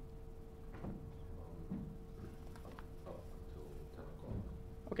have? Up till 10 o'clock.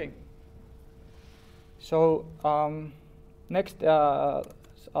 Okay. So next, a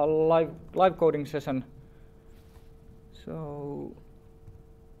live coding session. So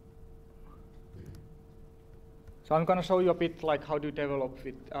I'm going to show you a bit how to develop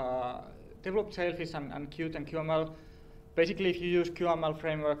Sailfish and Qt and QML. Basically, if you use QML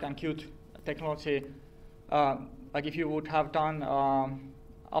framework and Qt technology, if you would have done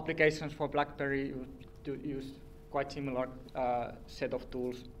applications for BlackBerry, you would use quite similar set of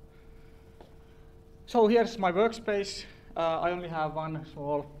tools. So here's my workspace. I only have one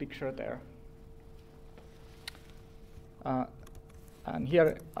small picture there. And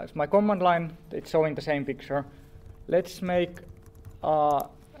here is my command line. It's showing the same picture. Let's make a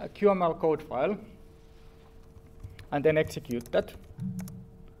QML code file. and then execute that.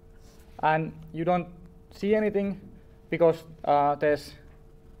 And you don't see anything because there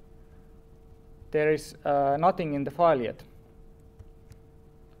is nothing in the file yet.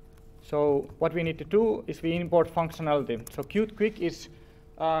 So what we need to do is we import functionality. So Qt Quick is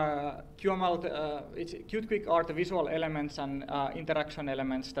QML. Qt Quick are the visual elements and interaction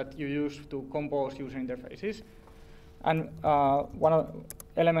elements that you use to compose user interfaces. And one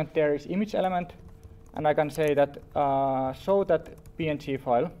element there is image element, and I can say that show that PNG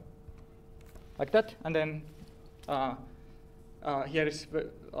file like that, and then here is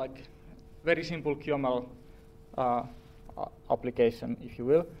like very simple QML application, if you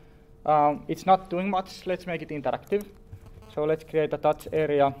will. It's not doing much. Let's make it interactive. So let's create a touch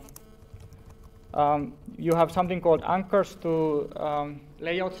area. You have something called anchors to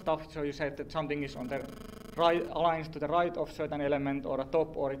layout stuff. So you said that something is on the right, aligns to the right of certain element or a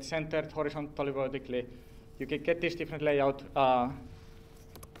top, or it's centered horizontally, vertically. You can get these different layout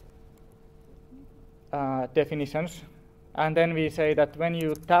definitions. And then we say that when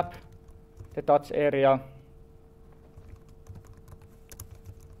you tap the touch area,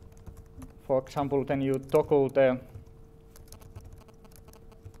 for example, then you toggle the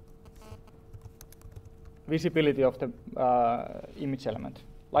visibility of the image element,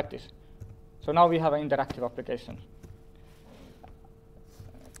 like this. So now we have an interactive application.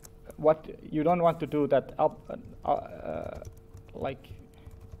 What you don't want to do that like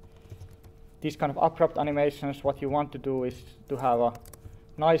these kind of abrupt animations. What you want to do is to have a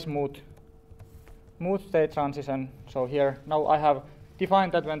nice smooth state transition. So here now I have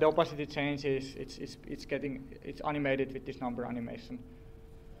defined that when the opacity changes, it's animated with this number animation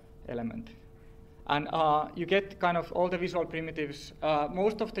element. And you get kind of all the visual primitives.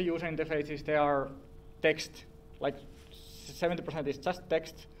 Most of the user interfaces, they are text, like 70% is just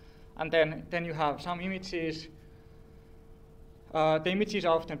text. And then you have some images. The images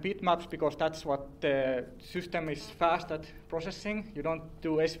are often bitmaps because that's what the system is fast at processing. You don't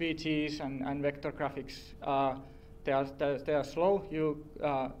do SVGs and vector graphics. They are slow. You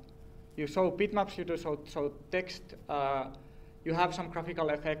show bitmaps. You do so text. You have some graphical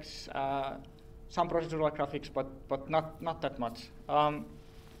effects, some procedural graphics, but not that much.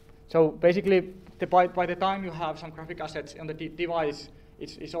 So basically, by the time you have some graphic assets on the device,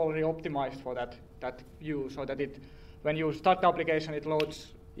 it's already optimized for that view, so that when you start the application, it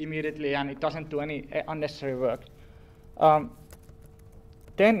loads immediately and it doesn't do any unnecessary work. So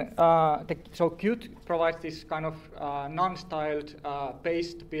Qt provides this kind of non-styled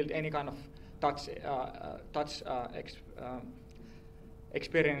base to build any kind of touch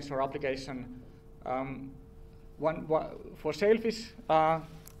experience or application. For Sailfish,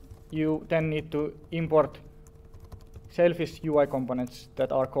 you then need to import Sailfish UI components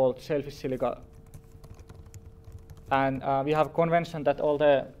that are called Sailfish Silica. And we have convention that all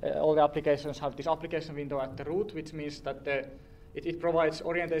the applications have this application window at the root, which means that it provides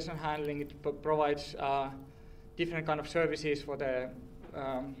orientation handling. It provides different kind of services for the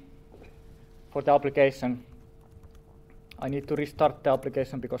application. I need to restart the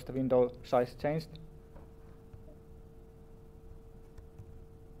application because the window size changed.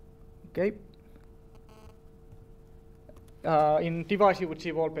 Okay. In device, you would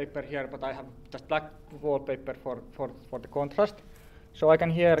see wallpaper here, but I have just black wallpaper for the contrast. So I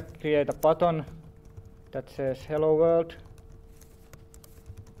can here create a button that says "Hello World,"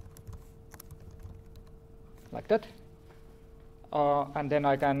 like that, and then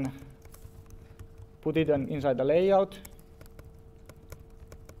I can put it inside the layout.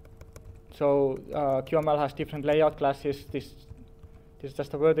 So QML has different layout classes. This is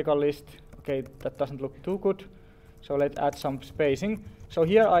just a vertical list. Okay, that doesn't look too good. So let's add some spacing. So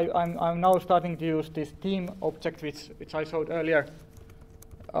here I'm now starting to use this theme object, which I showed earlier.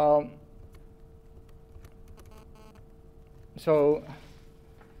 So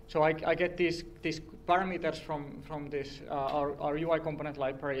I get these parameters from this. Our UI component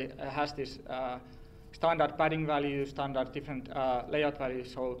library has this standard padding values, standard different layout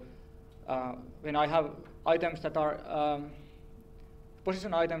values. So when I have items that are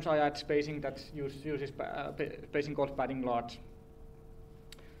position items, I add spacing that uses spacing called padding large.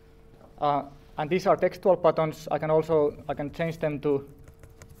 And these are textual buttons. I can change them to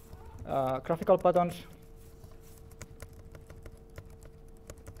graphical buttons,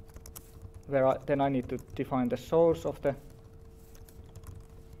 where then I need to define the source of the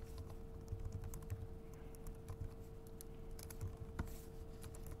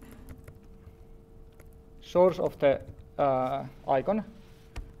icon,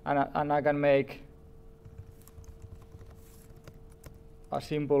 and I can make a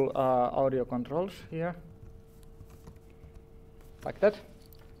simple audio controls here. like that.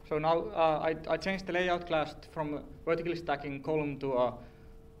 So now I changed the layout class from a vertically stacking column to a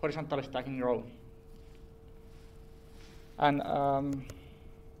horizontally stacking row. And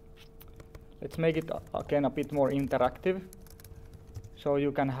let's make it again a bit more interactive. So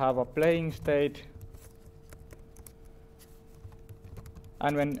you can have a playing state,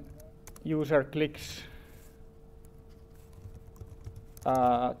 and when user clicks,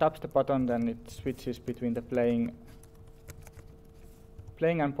 taps the button, then it switches between the playing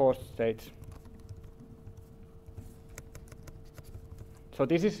and pause states. So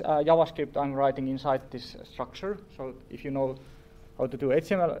this is JavaScript I'm writing inside this structure. So if you know how to do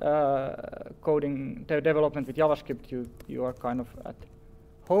HTML coding development with JavaScript, you are kind of at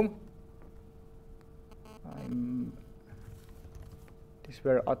home. This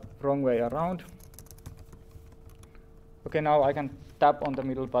were wrong way around. Okay, now I can tap on the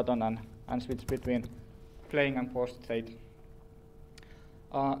middle button and switch between playing and pause state.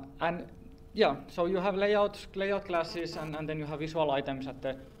 And yeah, so you have layout classes, and then you have visual items at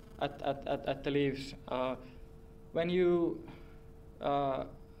the leaves. When you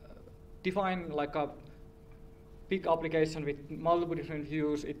define like a big application with multiple different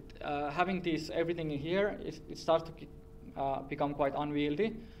views, having everything in here, it starts to become quite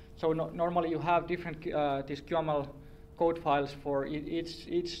unwieldy. So normally you have different these QML code files for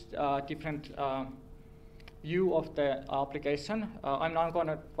each different view of the application. I'm not going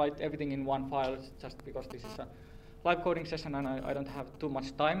to write everything in one file just because this is a live coding session and I don't have too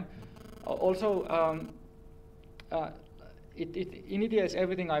much time. Also, it initiates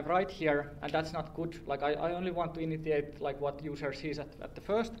everything I write here, and that's not good. Like I only want to initiate like what user sees at the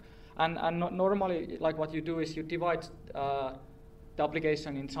first, and normally like what you do is you divide the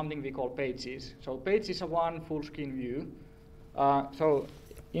application in something we call pages. So page is a one full screen view. So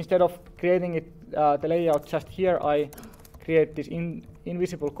instead of creating it the layout just here, I create this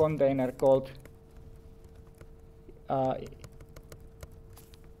invisible container called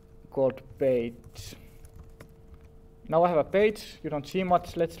page. Now I have a page. You don't see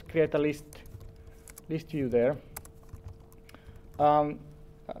much. Let's create a list view there.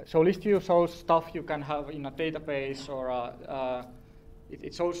 So list view shows stuff you can have in a database, or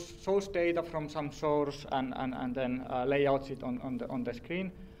it shows data from some source and then layouts it on the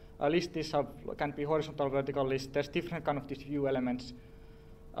screen. A list is can be horizontal, vertical list. There's different kind of these view elements.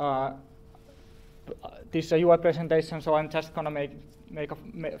 This is a UI presentation, so I'm just gonna make a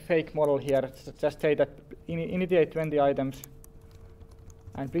fake model here. Just say that initiate 20 items,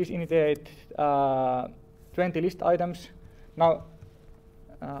 and please initiate 20 list items. Now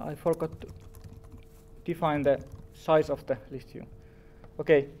I forgot to define the size of the list view.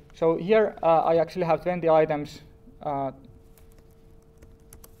 Okay, so here I actually have 20 items.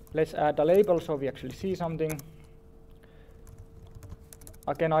 Let's add a label so we actually see something.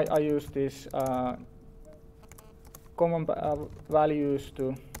 Again, I use these common values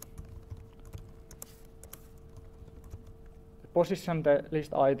to position the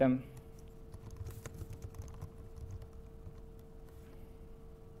list item.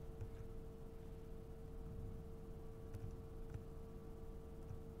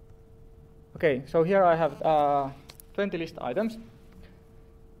 Okay, so here I have 20 list items.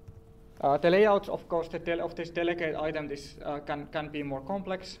 The layouts, of course, of this delegate item can be more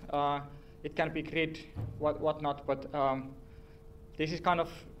complex. It can be grid, whatnot, but this is kind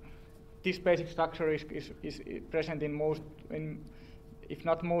of this basic structure is present in most, if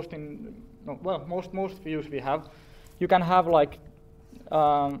not most, most views we have. You can have like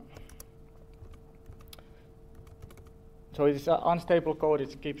so it's unstable code.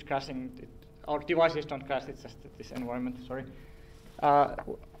 It keeps crashing. Our devices don't crash. It's just this environment. Sorry.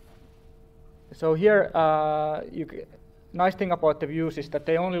 So here, nice thing about the views is that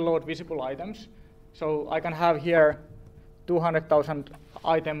they only load visible items. So I can have here 200,000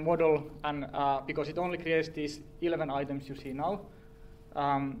 item model, and because it only creates these 11 items you see now,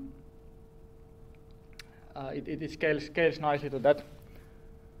 it scales nicely to that.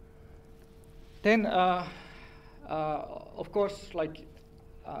 Then, of course, like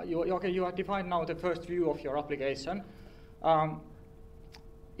you have defined now the first view of your application.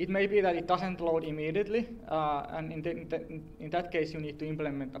 It may be that it doesn't load immediately, and in that case, you need to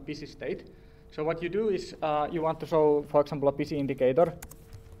implement a busy state. So what you do is you want to show, for example, a busy indicator.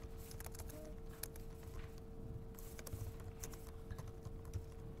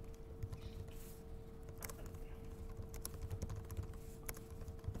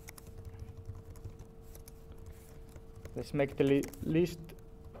 Let's make the list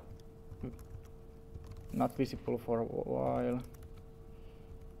not visible for a while.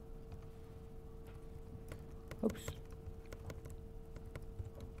 Oops.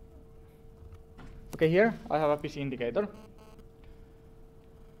 okay, here I have a busy indicator.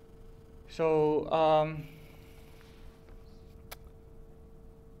 So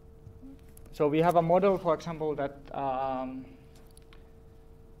so we have a model, for example, that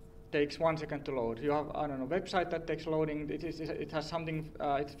takes 1 second to load. You have, I don't know, website that takes loading. It has something.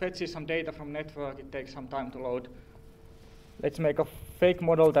 It fetches some data from network. It takes some time to load. Let's make a fake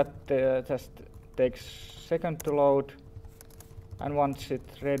model that just takes second to load, and once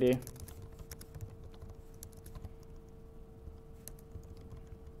it's ready,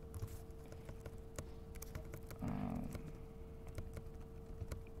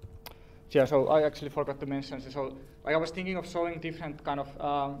 yeah, so I actually forgot to mention. So I was thinking of showing different kind of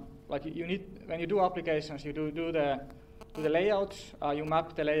like you need, when you do applications, you do the layouts. You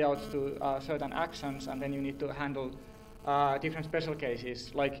map the layouts to certain actions, and then you need to handle different special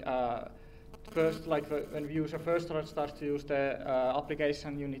cases. Like first, like when the user first starts to use the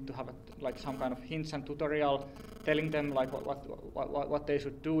application, you need to have like some kind of hints and tutorial telling them like what they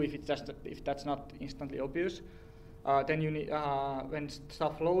should do if that's not instantly obvious. Then you need, when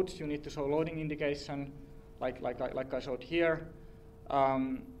stuff loads, you need to show loading indication, like I showed here.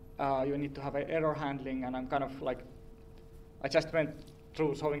 You need to have an error handling, and I'm kind of like, I just went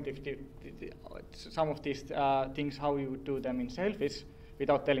through showing some of these things, how you would do them in Sailfish,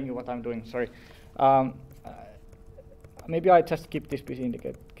 without telling you what I'm doing. Sorry. Maybe I just skip this busy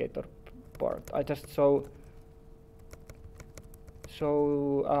indicator part. I just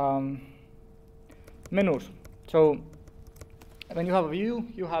menus. So when you have a view,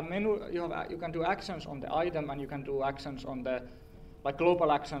 you have menu. You can do actions on the item, and you can do actions on the like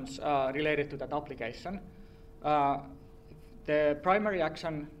global actions related to that application. The primary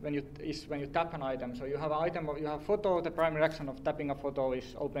action is when you tap an item. So you have an item, you have photo. The primary action of tapping a photo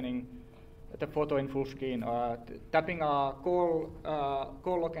is opening the photo in full screen. Tapping a call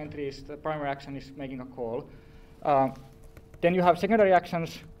log entries. The primary action is making a call. Then you have secondary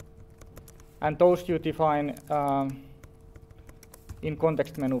actions, and those you define in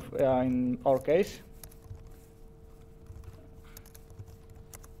context menu in our case.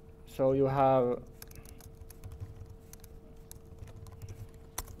 So you have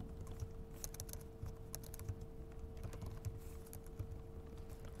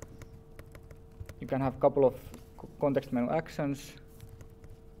you can have a couple of context menu actions.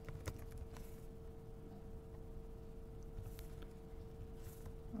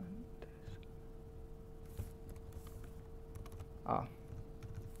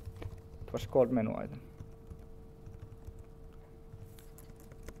 It was called menu item.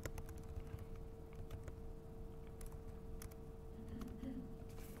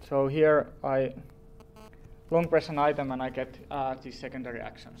 So here I long press an item and I get these secondary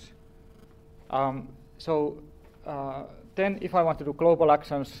actions. Then if I want to do global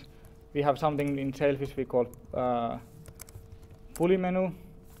actions, we have something in Sailfish we call fully menu,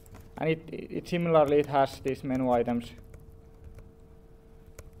 and it similarly it has these menu items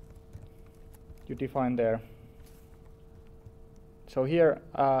you define there. So here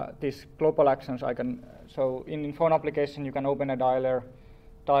these global actions I can, so in phone application you can open a dialer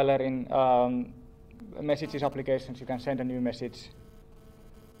in messages applications you can send a new message,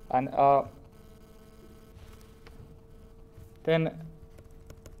 and then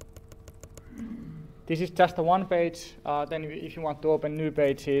this is just a one page. Then if you want to open new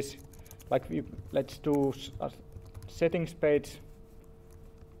pages, like let's do a settings page.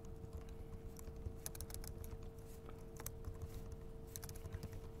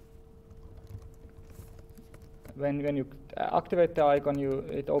 When you activate the icon,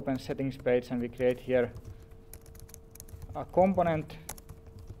 it opens settings page, and we create here a component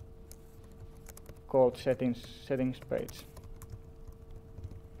called settings page.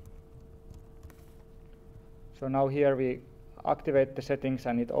 So now here we activate the settings,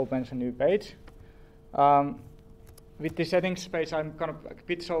 and it opens a new page. With the settings page, I'm kind of a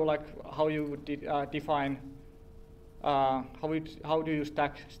bit so like how you would define how do you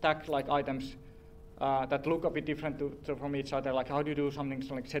stack like items that look a bit different from each other. Like how do you do something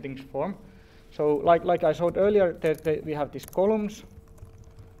like settings form? So like I showed earlier, we have these columns.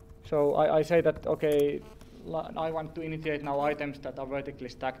 So I say that okay, I want to initiate now items that are vertically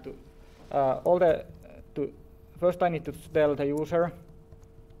stacked to first I need to tell the user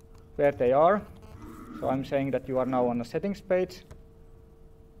where they are. So I'm saying that you are now on the settings page.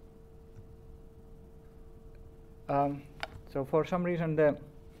 So for some reason the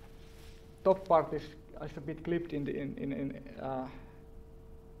top part is a bit clipped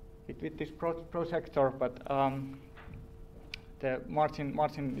with this projector, but the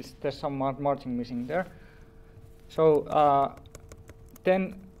margin is, there's some margin missing there. So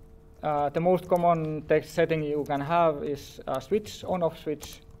then the most common text setting you can have is a switch, on-off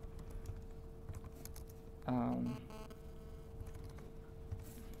switch.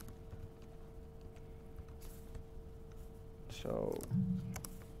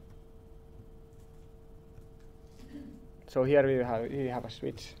 So here we have a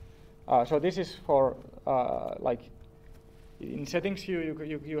switch. So this is for like in settings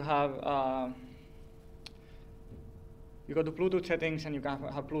you have you go to Bluetooth settings and you can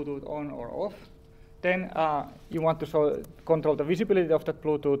have Bluetooth on or off. Then you want to control the visibility of that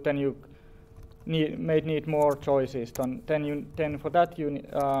Bluetooth. Then you may need more choices. Then for that you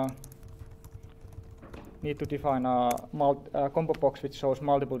need to define a combo box which shows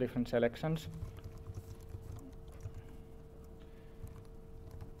multiple different selections.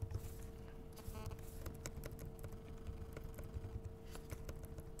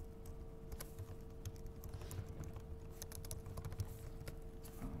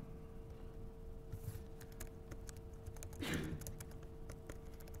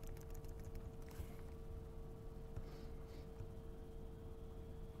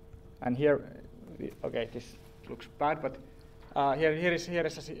 And here, okay, this looks bad, but here is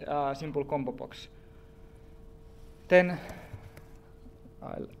a simple combo box. Then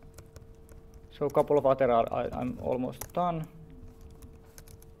I'll show a couple of other. I'm almost done.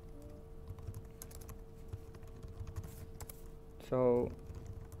 So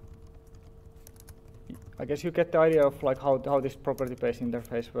I guess you get the idea of like how this property-based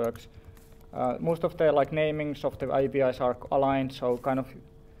interface works. Most of the like namings of the APIs are aligned, so kind of.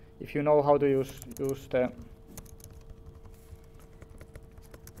 If you know how to use the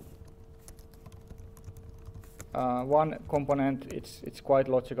one component, it's quite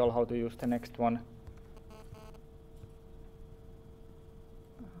logical how to use the next one.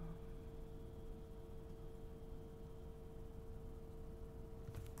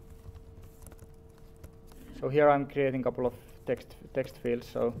 So here I'm creating a couple of text fields.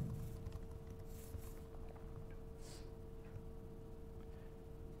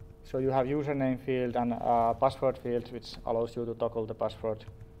 So you have username field and password field, which allows you to toggle the password,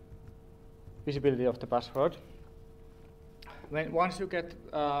 visibility of the password. Once you get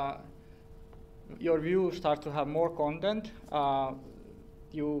your view starts to have more content,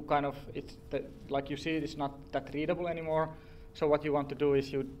 you kind of like you see it's not that readable anymore. So what you want to do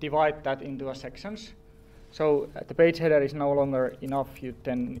is you divide that into a sections. So the page header is no longer enough. You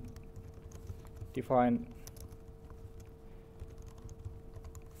then define.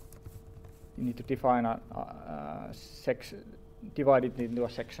 You need to define divide it into a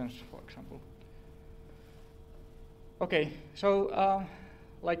sections, for example. Okay, so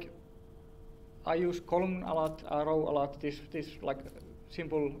like I use column a lot, row a lot. This like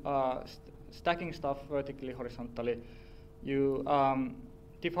simple stacking stuff vertically, horizontally. You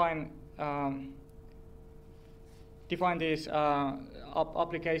define these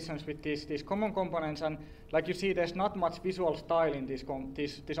applications with these common components, and like you see, there's not much visual style in this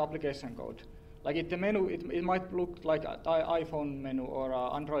application code. Like the menu, it might look like an iPhone menu or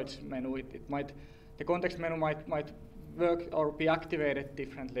Android's menu. The context menu might work or be activated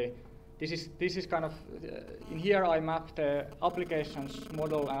differently. This is kind of in here I map the applications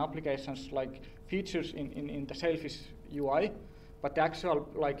model and applications like features in the Sailfish UI, but the actual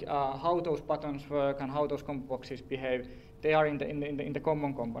like how those buttons work and how those combo boxes behave, they are in the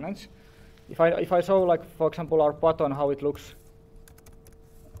common components. If I show like for example our button how it looks.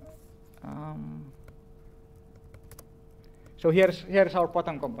 So here's our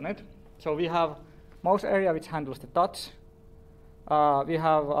button component. So we have mouse area which handles the touch. We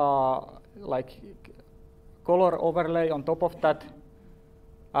have like color overlay on top of that,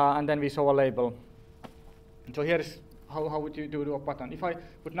 and then we show a label. So here's how would you do a button. If I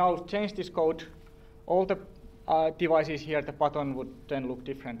would now change this code, all the devices here, the button would then look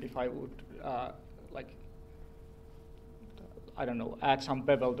different. If I would like, I don't know, add some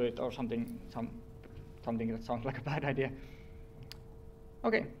bevel to it or something that sounds like a bad idea.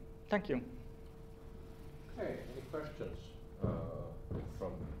 Okay, thank you. Okay, any questions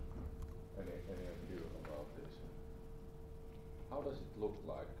from any of you about this? How does it look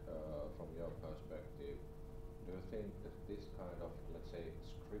like from your perspective? Do you think that this kind of, let's say,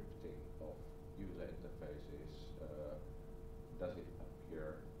 scripting of user interfaces, does it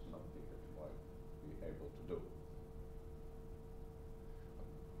appear something that you might be able to do?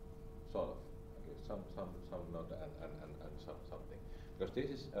 Sort of. Okay, some not, and something. Because this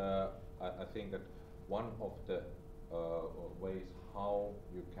is, I think that one of the ways how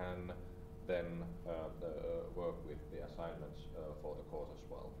you can then work with the assignments for the course as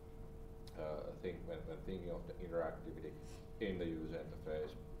well. I think when thinking of the interactivity in the user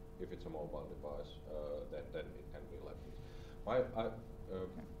interface, if it's a mobile device, then it can be like this.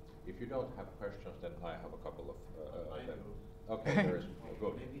 If you don't have questions, then I have a couple of. I do. Okay, there is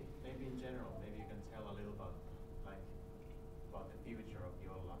good. Maybe in general, maybe you can tell a little about the future of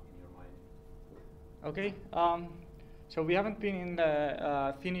Jolla in your mind. Okay. So we haven't been in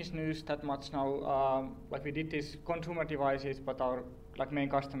the Finnish news that much now. Like we did these consumer devices, but our main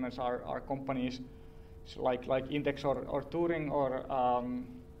customers are companies so like Index or Turing or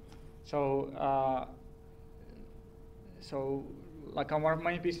so like our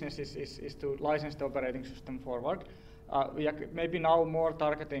main business is to license the operating system forward. We are maybe now more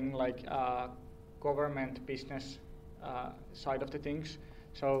targeting like government business side of the things.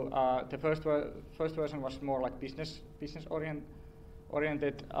 So the first version was more like business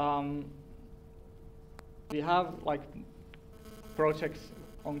oriented. We have like projects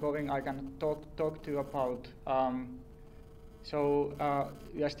ongoing I can talk to you about.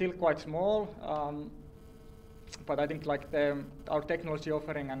 We are still quite small, but I think like our technology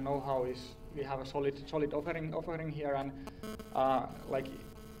offering and know-how is we have a solid offering here, and like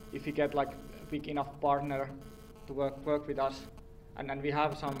if we get like a big enough partner to work with us, and then we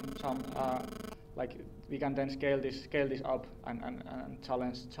have some like we can then scale this up and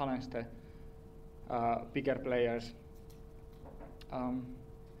challenge the bigger players.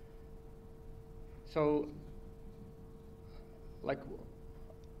 So like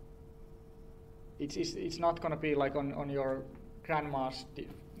it's not gonna be like on your grandma's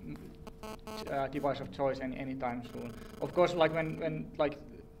device of choice anytime soon. Of course, like when like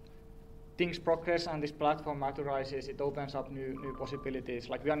things progress and this platform maturizes, it opens up new possibilities.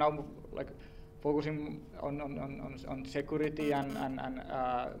 Like we are now like focusing on security and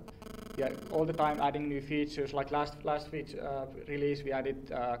yeah, all the time adding new features. Like last release we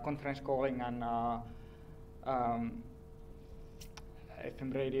added conference calling and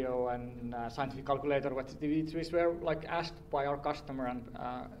FM radio and scientific calculator, which were like asked by our customer, and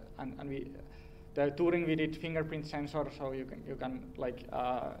the Turing we did fingerprint sensor, so you can like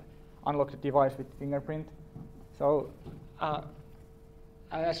unlock the device with fingerprint. So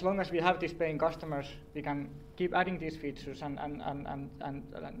as long as we have these paying customers, we can keep adding these features, and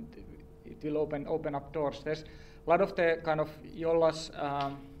it will open up doors. There's a lot of the kind of Jolla's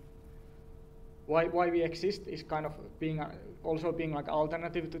why we exist is kind of also being like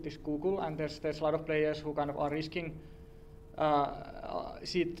alternative to this Google, and there's a lot of players who kind of are risking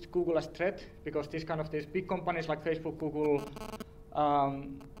see Google as threat, because these big companies like Facebook, Google,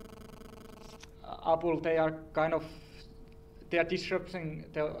 Apple, they are disrupting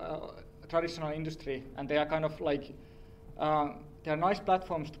the traditional industry, and they are kind of like they are nice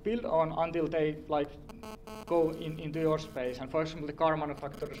platforms to build on until they like go into your space. And for example, the car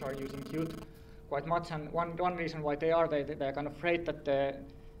manufacturers are using Qt quite much, and one reason why they are kind of afraid that the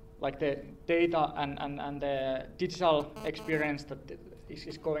data and the digital experience that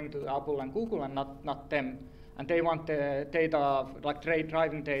is going to Apple and Google and not them. And they want the data, like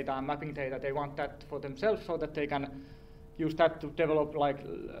driving data and mapping data, they want that for themselves so that they can use that to develop like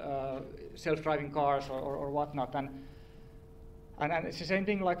self-driving cars or whatnot. And it's the same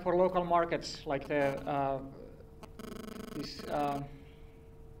thing like for local markets, like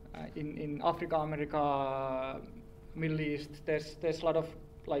in Africa, America, Middle East. There's a lot of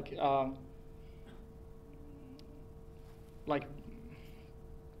like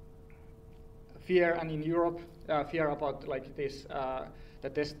fear, and in Europe, fear about like this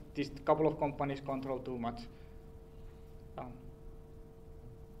that this couple of companies control too much.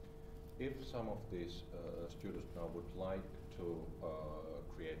 If some of these students now would like to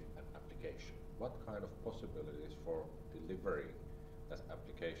create an application, what kind of possibilities for delivering that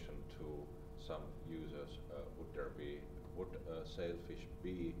application to some users would there be? Would Sailfish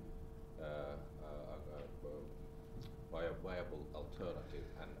be a viable alternative,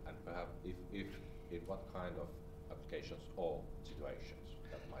 and perhaps if what kind of applications or situations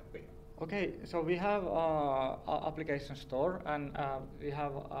that might be? Okay, so we have an application store, and we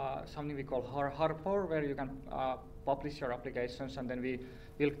have something we call Harpor, where you can publish your applications, and then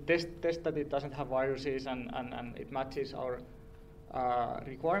we'll test that it doesn't have viruses and it matches our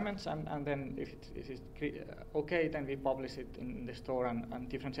requirements, and then if it's okay, then we publish it in the store, and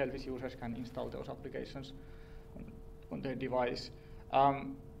different Sailfish users can install those applications on their device.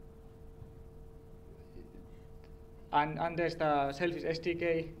 And there's the Sailfish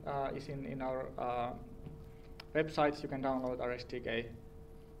SDK is in our websites. You can download our SDK.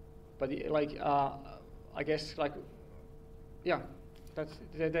 But like I guess like yeah,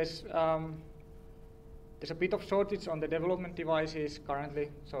 there's a bit of shortage on the development devices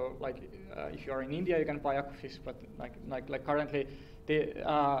currently. So like if you are in India, you can buy Aquafish, but like currently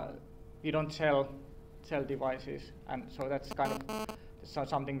we don't sell devices, and so that's kind of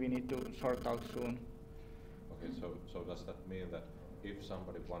something we need to sort out soon. Okay, so does that mean that if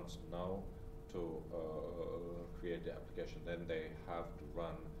somebody wants now to create the application, then they have to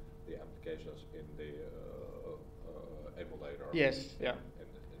run the applications in the emulator? Yes, yeah.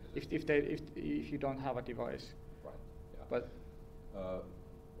 In the If you don't have a device. Right. Yeah. But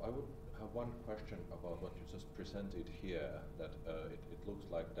I would have one question about what you just presented here. That it looks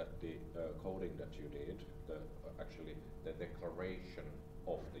like that the coding that you did, actually the declaration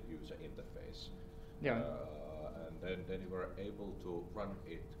of the user interface. Yeah. And then you were able to run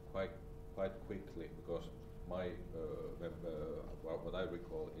it quite quickly, because my what I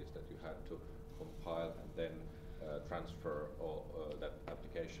recall is that you had to compile and then transfer all, that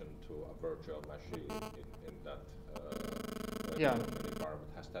application to a virtual machine in that environment.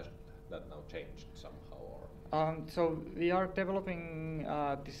 Has that now changed somehow? Or? So we are developing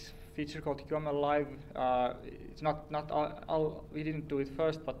this feature called QML Live. It's not we didn't do it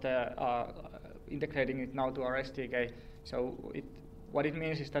first, but integrating it now to our SDK. So what it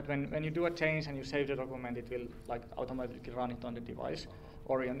means is that when you do a change and you save the document, it will like automatically run it on the device,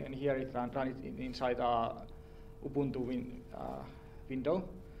 or in here it run it inside a Ubuntu window.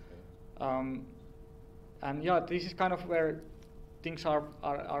 And yeah, this is kind of where things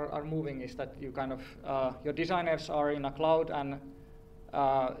are moving, is that you kind of your designers are in a cloud, and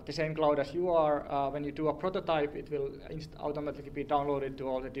the same cloud as you are. When you do a prototype, it will automatically be downloaded to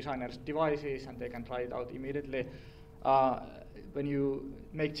all the designers' devices, and they can try it out immediately. When you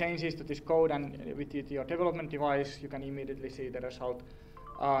make changes to this code and with your development device, you can immediately see the result.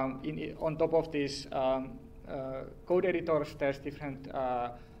 On top of these code editors, there's different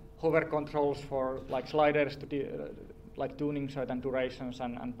hover controls for like sliders to like tuning certain durations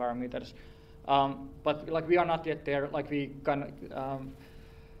and parameters. But like we are not yet there. Like we can,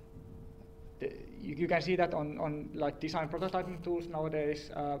 you can see that on like design prototyping tools nowadays.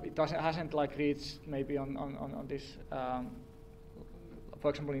 It hasn't like reached maybe on this. For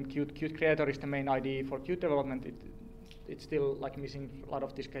example, in Qt Creator is the main IDE for Qt development. It's still like missing a lot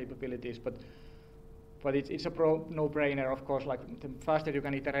of these capabilities, but it's a no-brainer, of course. Like the faster you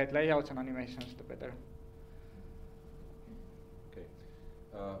can iterate layouts and animations, the better. Okay.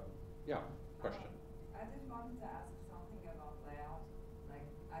 Yeah. Question. I just wanted to ask something about layout. Like,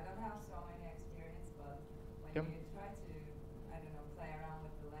 I don't have so many experience, but when you try to, I don't know, play around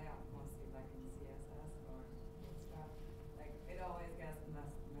with the layout, mostly like in CSS or Bootstrap, like it always gets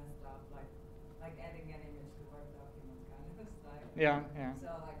messed up, like adding an image to Word document kind of style. Yeah, yeah.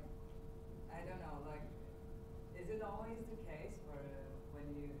 So like, I don't know, like, is it always the case for when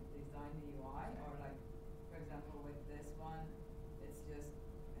you design the UI, or like, for example, with this one, it's just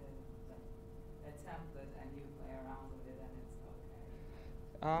a template and you play around with it and it's okay?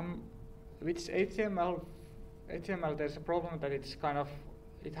 With HTML, there's a problem that it's kind of,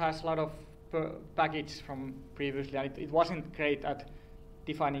 it has a lot of package from previously, and it wasn't great at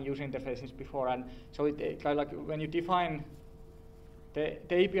defining user interfaces before, and so it like when you define the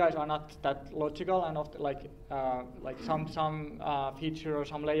APIs are not that logical, and often like some feature or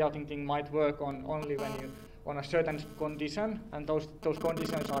some layouting thing might work only when you on a certain condition, and those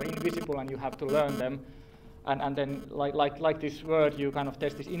conditions are invisible and you have to learn them, and then like this word, you kind of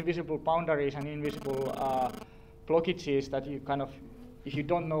test these invisible boundaries and invisible blockages that you kind of, if you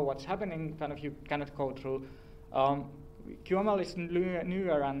don't know what's happening, kind of you cannot go through. QML is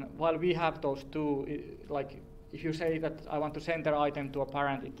newer, and while we have those two, like if you say that I want to center item to a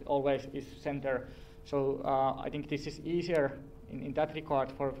parent, it always is center. So I think this is easier in that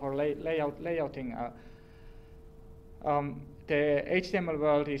regard for layouting. The HTML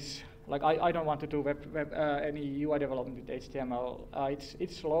world is like I don't want to do any UI development with HTML.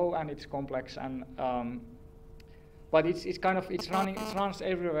 It's slow and it's complex, and but it runs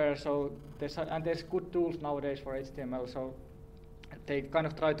everywhere. So there's good tools nowadays for HTML. So they kind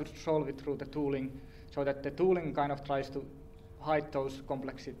of try to solve it through the tooling, so that the tooling kind of tries to hide those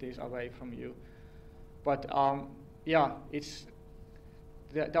complexities away from you. But yeah, it's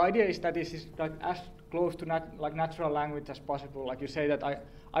the idea is that this is like as close to natural language as possible. Like you say that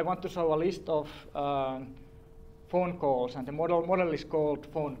I want to show a list of phone calls, and the model is called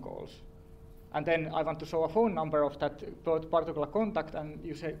phone calls, and then I want to show a phone number of that particular contact, and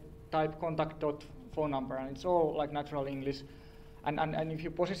you say type contact.phone number, and it's all like natural English. And if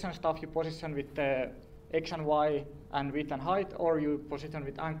you position stuff, you position with the X and Y and width and height, or you position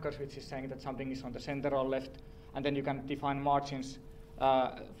with anchors, which is saying that something is on the center or left, and then you can define margins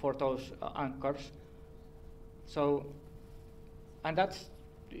for those anchors. So, and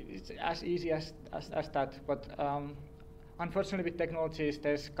it's as easy as that. But unfortunately with technologies,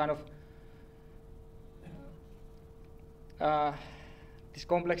 there's kind of this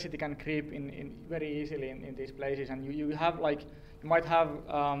complexity can creep in very easily in these places, and you have like you might have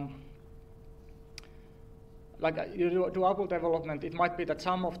like you do Apple development. It might be that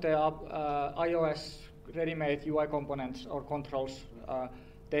some of the iOS ready-made UI components or controls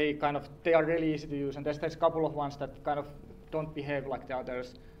they are really easy to use, and there's a couple of ones that kind of don't behave like the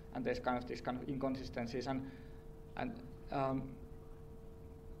others, and there's kind of these kind of inconsistencies, and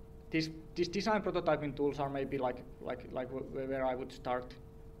these design prototyping tools are maybe like where I would start,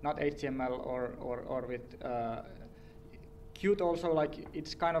 not HTML or with Qt also, like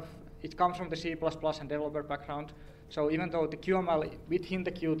it comes from the C++ and developer background. So even though the QML within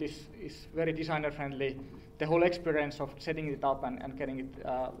the Qt is very designer friendly, the whole experience of setting it up and getting it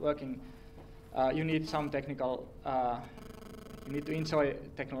working, you need some technical, you need to enjoy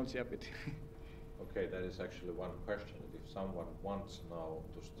technology a bit. Okay, that is actually one question. If someone wants now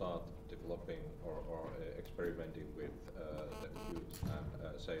to start developing or experimenting with the Qt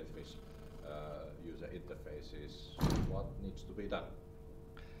and Sailfish user interfaces, what needs to be done?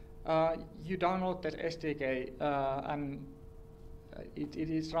 You download the SDK and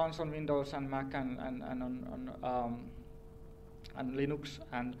it runs on Windows and Mac and on Linux,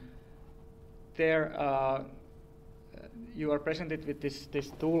 and there you are presented with this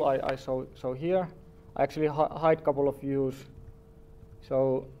tool I show here. I actually hide a couple of views.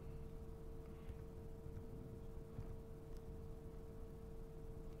 So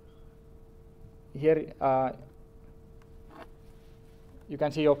here you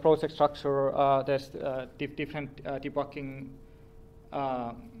can see your project structure. There's different debugging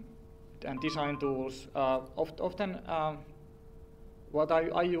and design tools. Often, what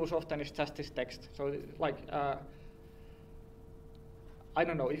I use often is just this text. So, like, I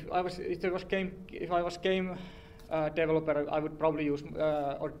don't know if I was game developer, I would probably use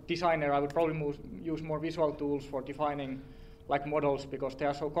or designer. I would probably use more visual tools for defining like models because they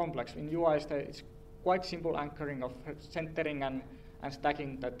are so complex. In UIs, it's quite simple anchoring of centering and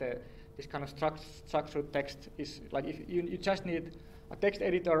stacking that this kind of structured text is like if you just need a text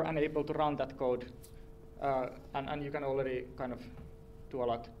editor and able to run that code, and you can already kind of do a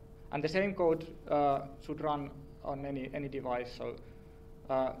lot. And the same code should run on any device. So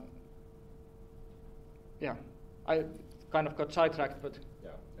yeah, I kind of got sidetracked, but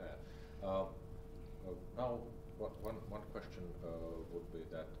yeah. Now, one question would be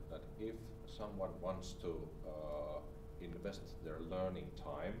that if someone wants to invest their learning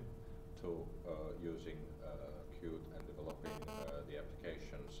time to using Qt and developing the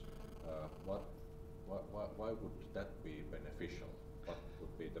applications, why would that be beneficial? What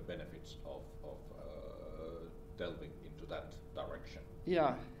would be the benefits of delving into that direction?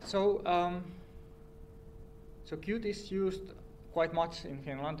 Yeah, so so Qt is used quite much in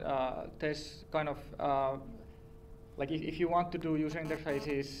Finland. There's kind of like if you want to do user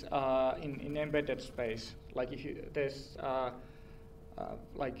interfaces in embedded space, like if you, there's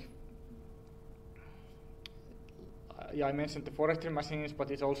like yeah, I mentioned the forestry machines,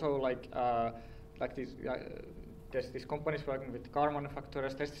 but it's also like this. There's these companies working with car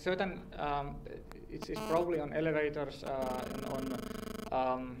manufacturers. There's certain it's probably on elevators and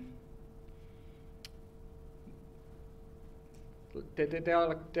on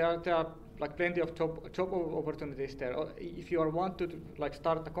there are like plenty of job opportunities there. If you want to like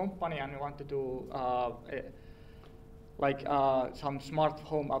start a company and you want to do some smart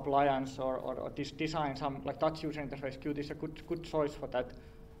home appliance or design some like touch user interface, Qt is a good choice for that.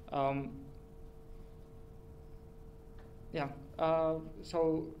 Yeah.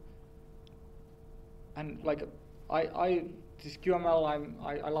 So and like I this QML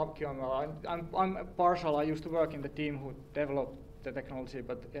I love QML. I'm partial. I used to work in the team who developed the technology,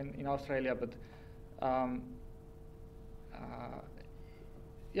 but in Australia. But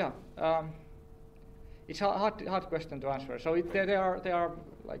yeah, it's a hard question to answer. So they are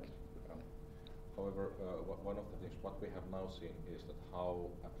like. However, one of the things what we have now seen is that how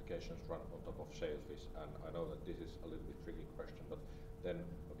applications run on top of Sailfish, and I know that this is a little bit tricky question, but then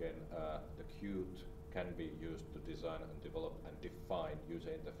again, the Qt can be used to design and develop and define user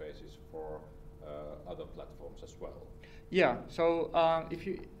interfaces for other platforms as well. Yeah. So if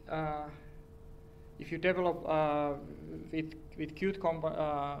you develop with Qt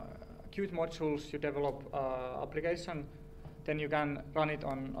modules, you develop application, then you can run it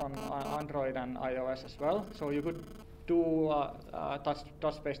on Android and iOS as well. So you could do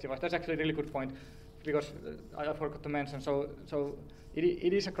touch-based device. That's actually a really good point because I forgot to mention. So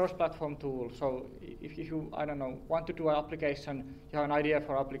it is a cross-platform tool. So if you I don't know want to do an application, you have an idea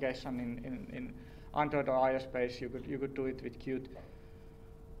for application in Android or iOS space, you could do it with Qt.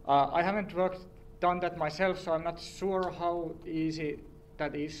 I haven't done that myself, so I'm not sure how easy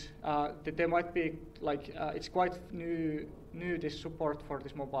that is. There might be like it's quite new this support for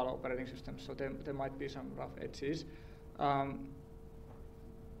this mobile operating system, so there might be some rough edges.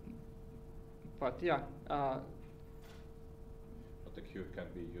 But yeah. But the Qt can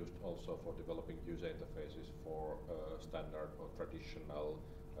be used also for developing user interfaces for standard or traditional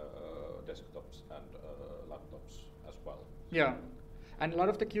desktops and laptops as well. Yeah, and a lot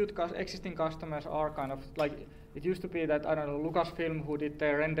of the Qt existing customers are kind of like, it used to be that, I don't know, Lucasfilm, who did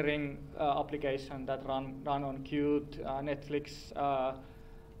their rendering application that run on Qt, Netflix,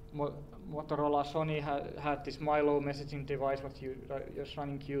 Motorola, Sony had this Milo messaging device what just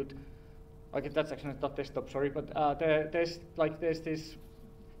running Qt. Okay, that's actually not desktop, sorry, but there's this,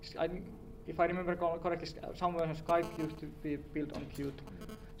 if I remember correctly, some version of Skype used to be built on Qt.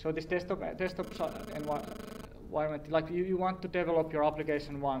 So this desktop environment, like you want to develop your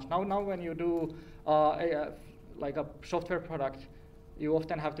application once. Now when you do like a software product, you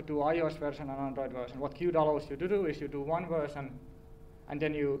often have to do iOS version and Android version. What Qt allows you to do is you do one version, and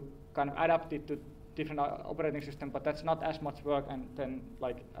then you kind of adapt it to different operating system, but that's not as much work, and then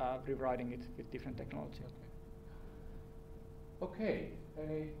like rewriting it with different technology. Okay,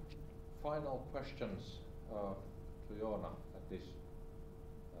 any final questions to Joona at this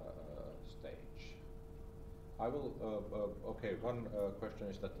stage? I will, okay, one question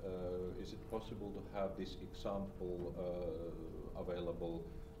is that is it possible to have this example available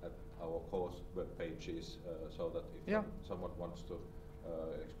at our course web pages so that if someone wants to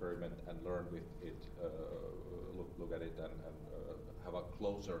experiment and learn with it, look at it and have a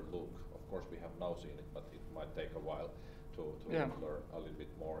closer look. Of course, we have now seen it, but it might take a while to learn a little bit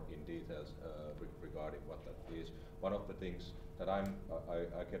more in details regarding what that is. One of the things that I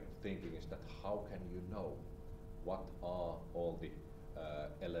kept thinking is that how can you know what are all the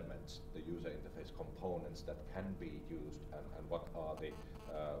elements, the user interface components that can be used, and what are the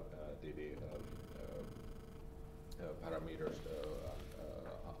parameters,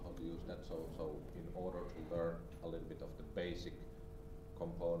 how to use that. So in order to learn a little bit of the basic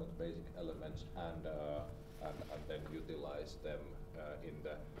components, basic elements, and then utilize them in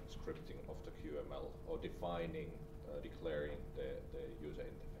the scripting of the QML or defining, declaring the user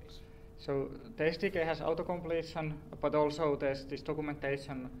interface. So the SDK has autocompletion, but also there's this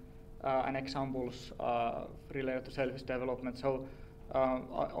documentation and examples related to Sailfish development. So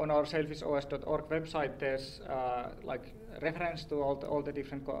on our sailfishos.org website, there's like reference to all the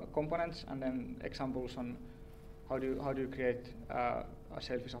different components, and then examples on how do you create a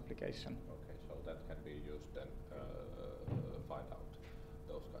Sailfish application. Okay, so that can be used then find out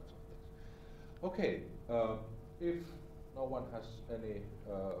those kinds of things. Okay, if no one has any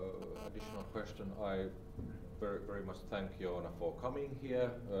additional question, I very much thank Joona for coming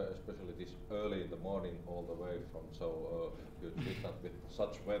here, especially this early in the morning, all the way from so good distance with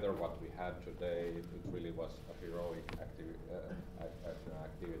such weather what we had today. It really was a heroic activity.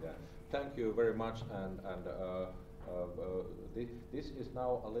 Thank you very much, and this is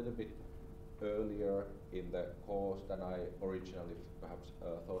now a little bit earlier in the course than I originally perhaps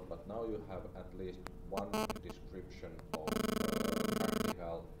thought, but now you have at least one description of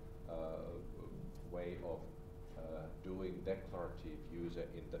practical way of doing declarative user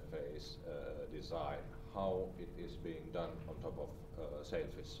interface design, how it is being done on top of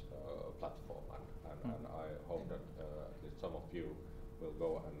Sailfish platform, and I hope that some of you will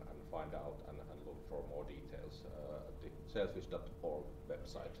go and find out and look for more details at the sailfish.org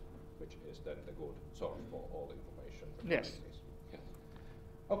website, which is then the good source for all information. Yes. Yes.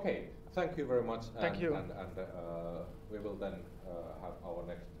 Okay, thank you very much. Thank you. And we will then have our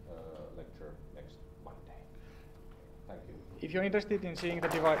next lecture next Monday. Thank you. If you're interested in seeing the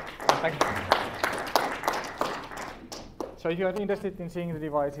device, so if you're interested in seeing the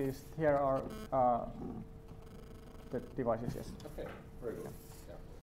devices, here are the devices. Yes. Okay, very good.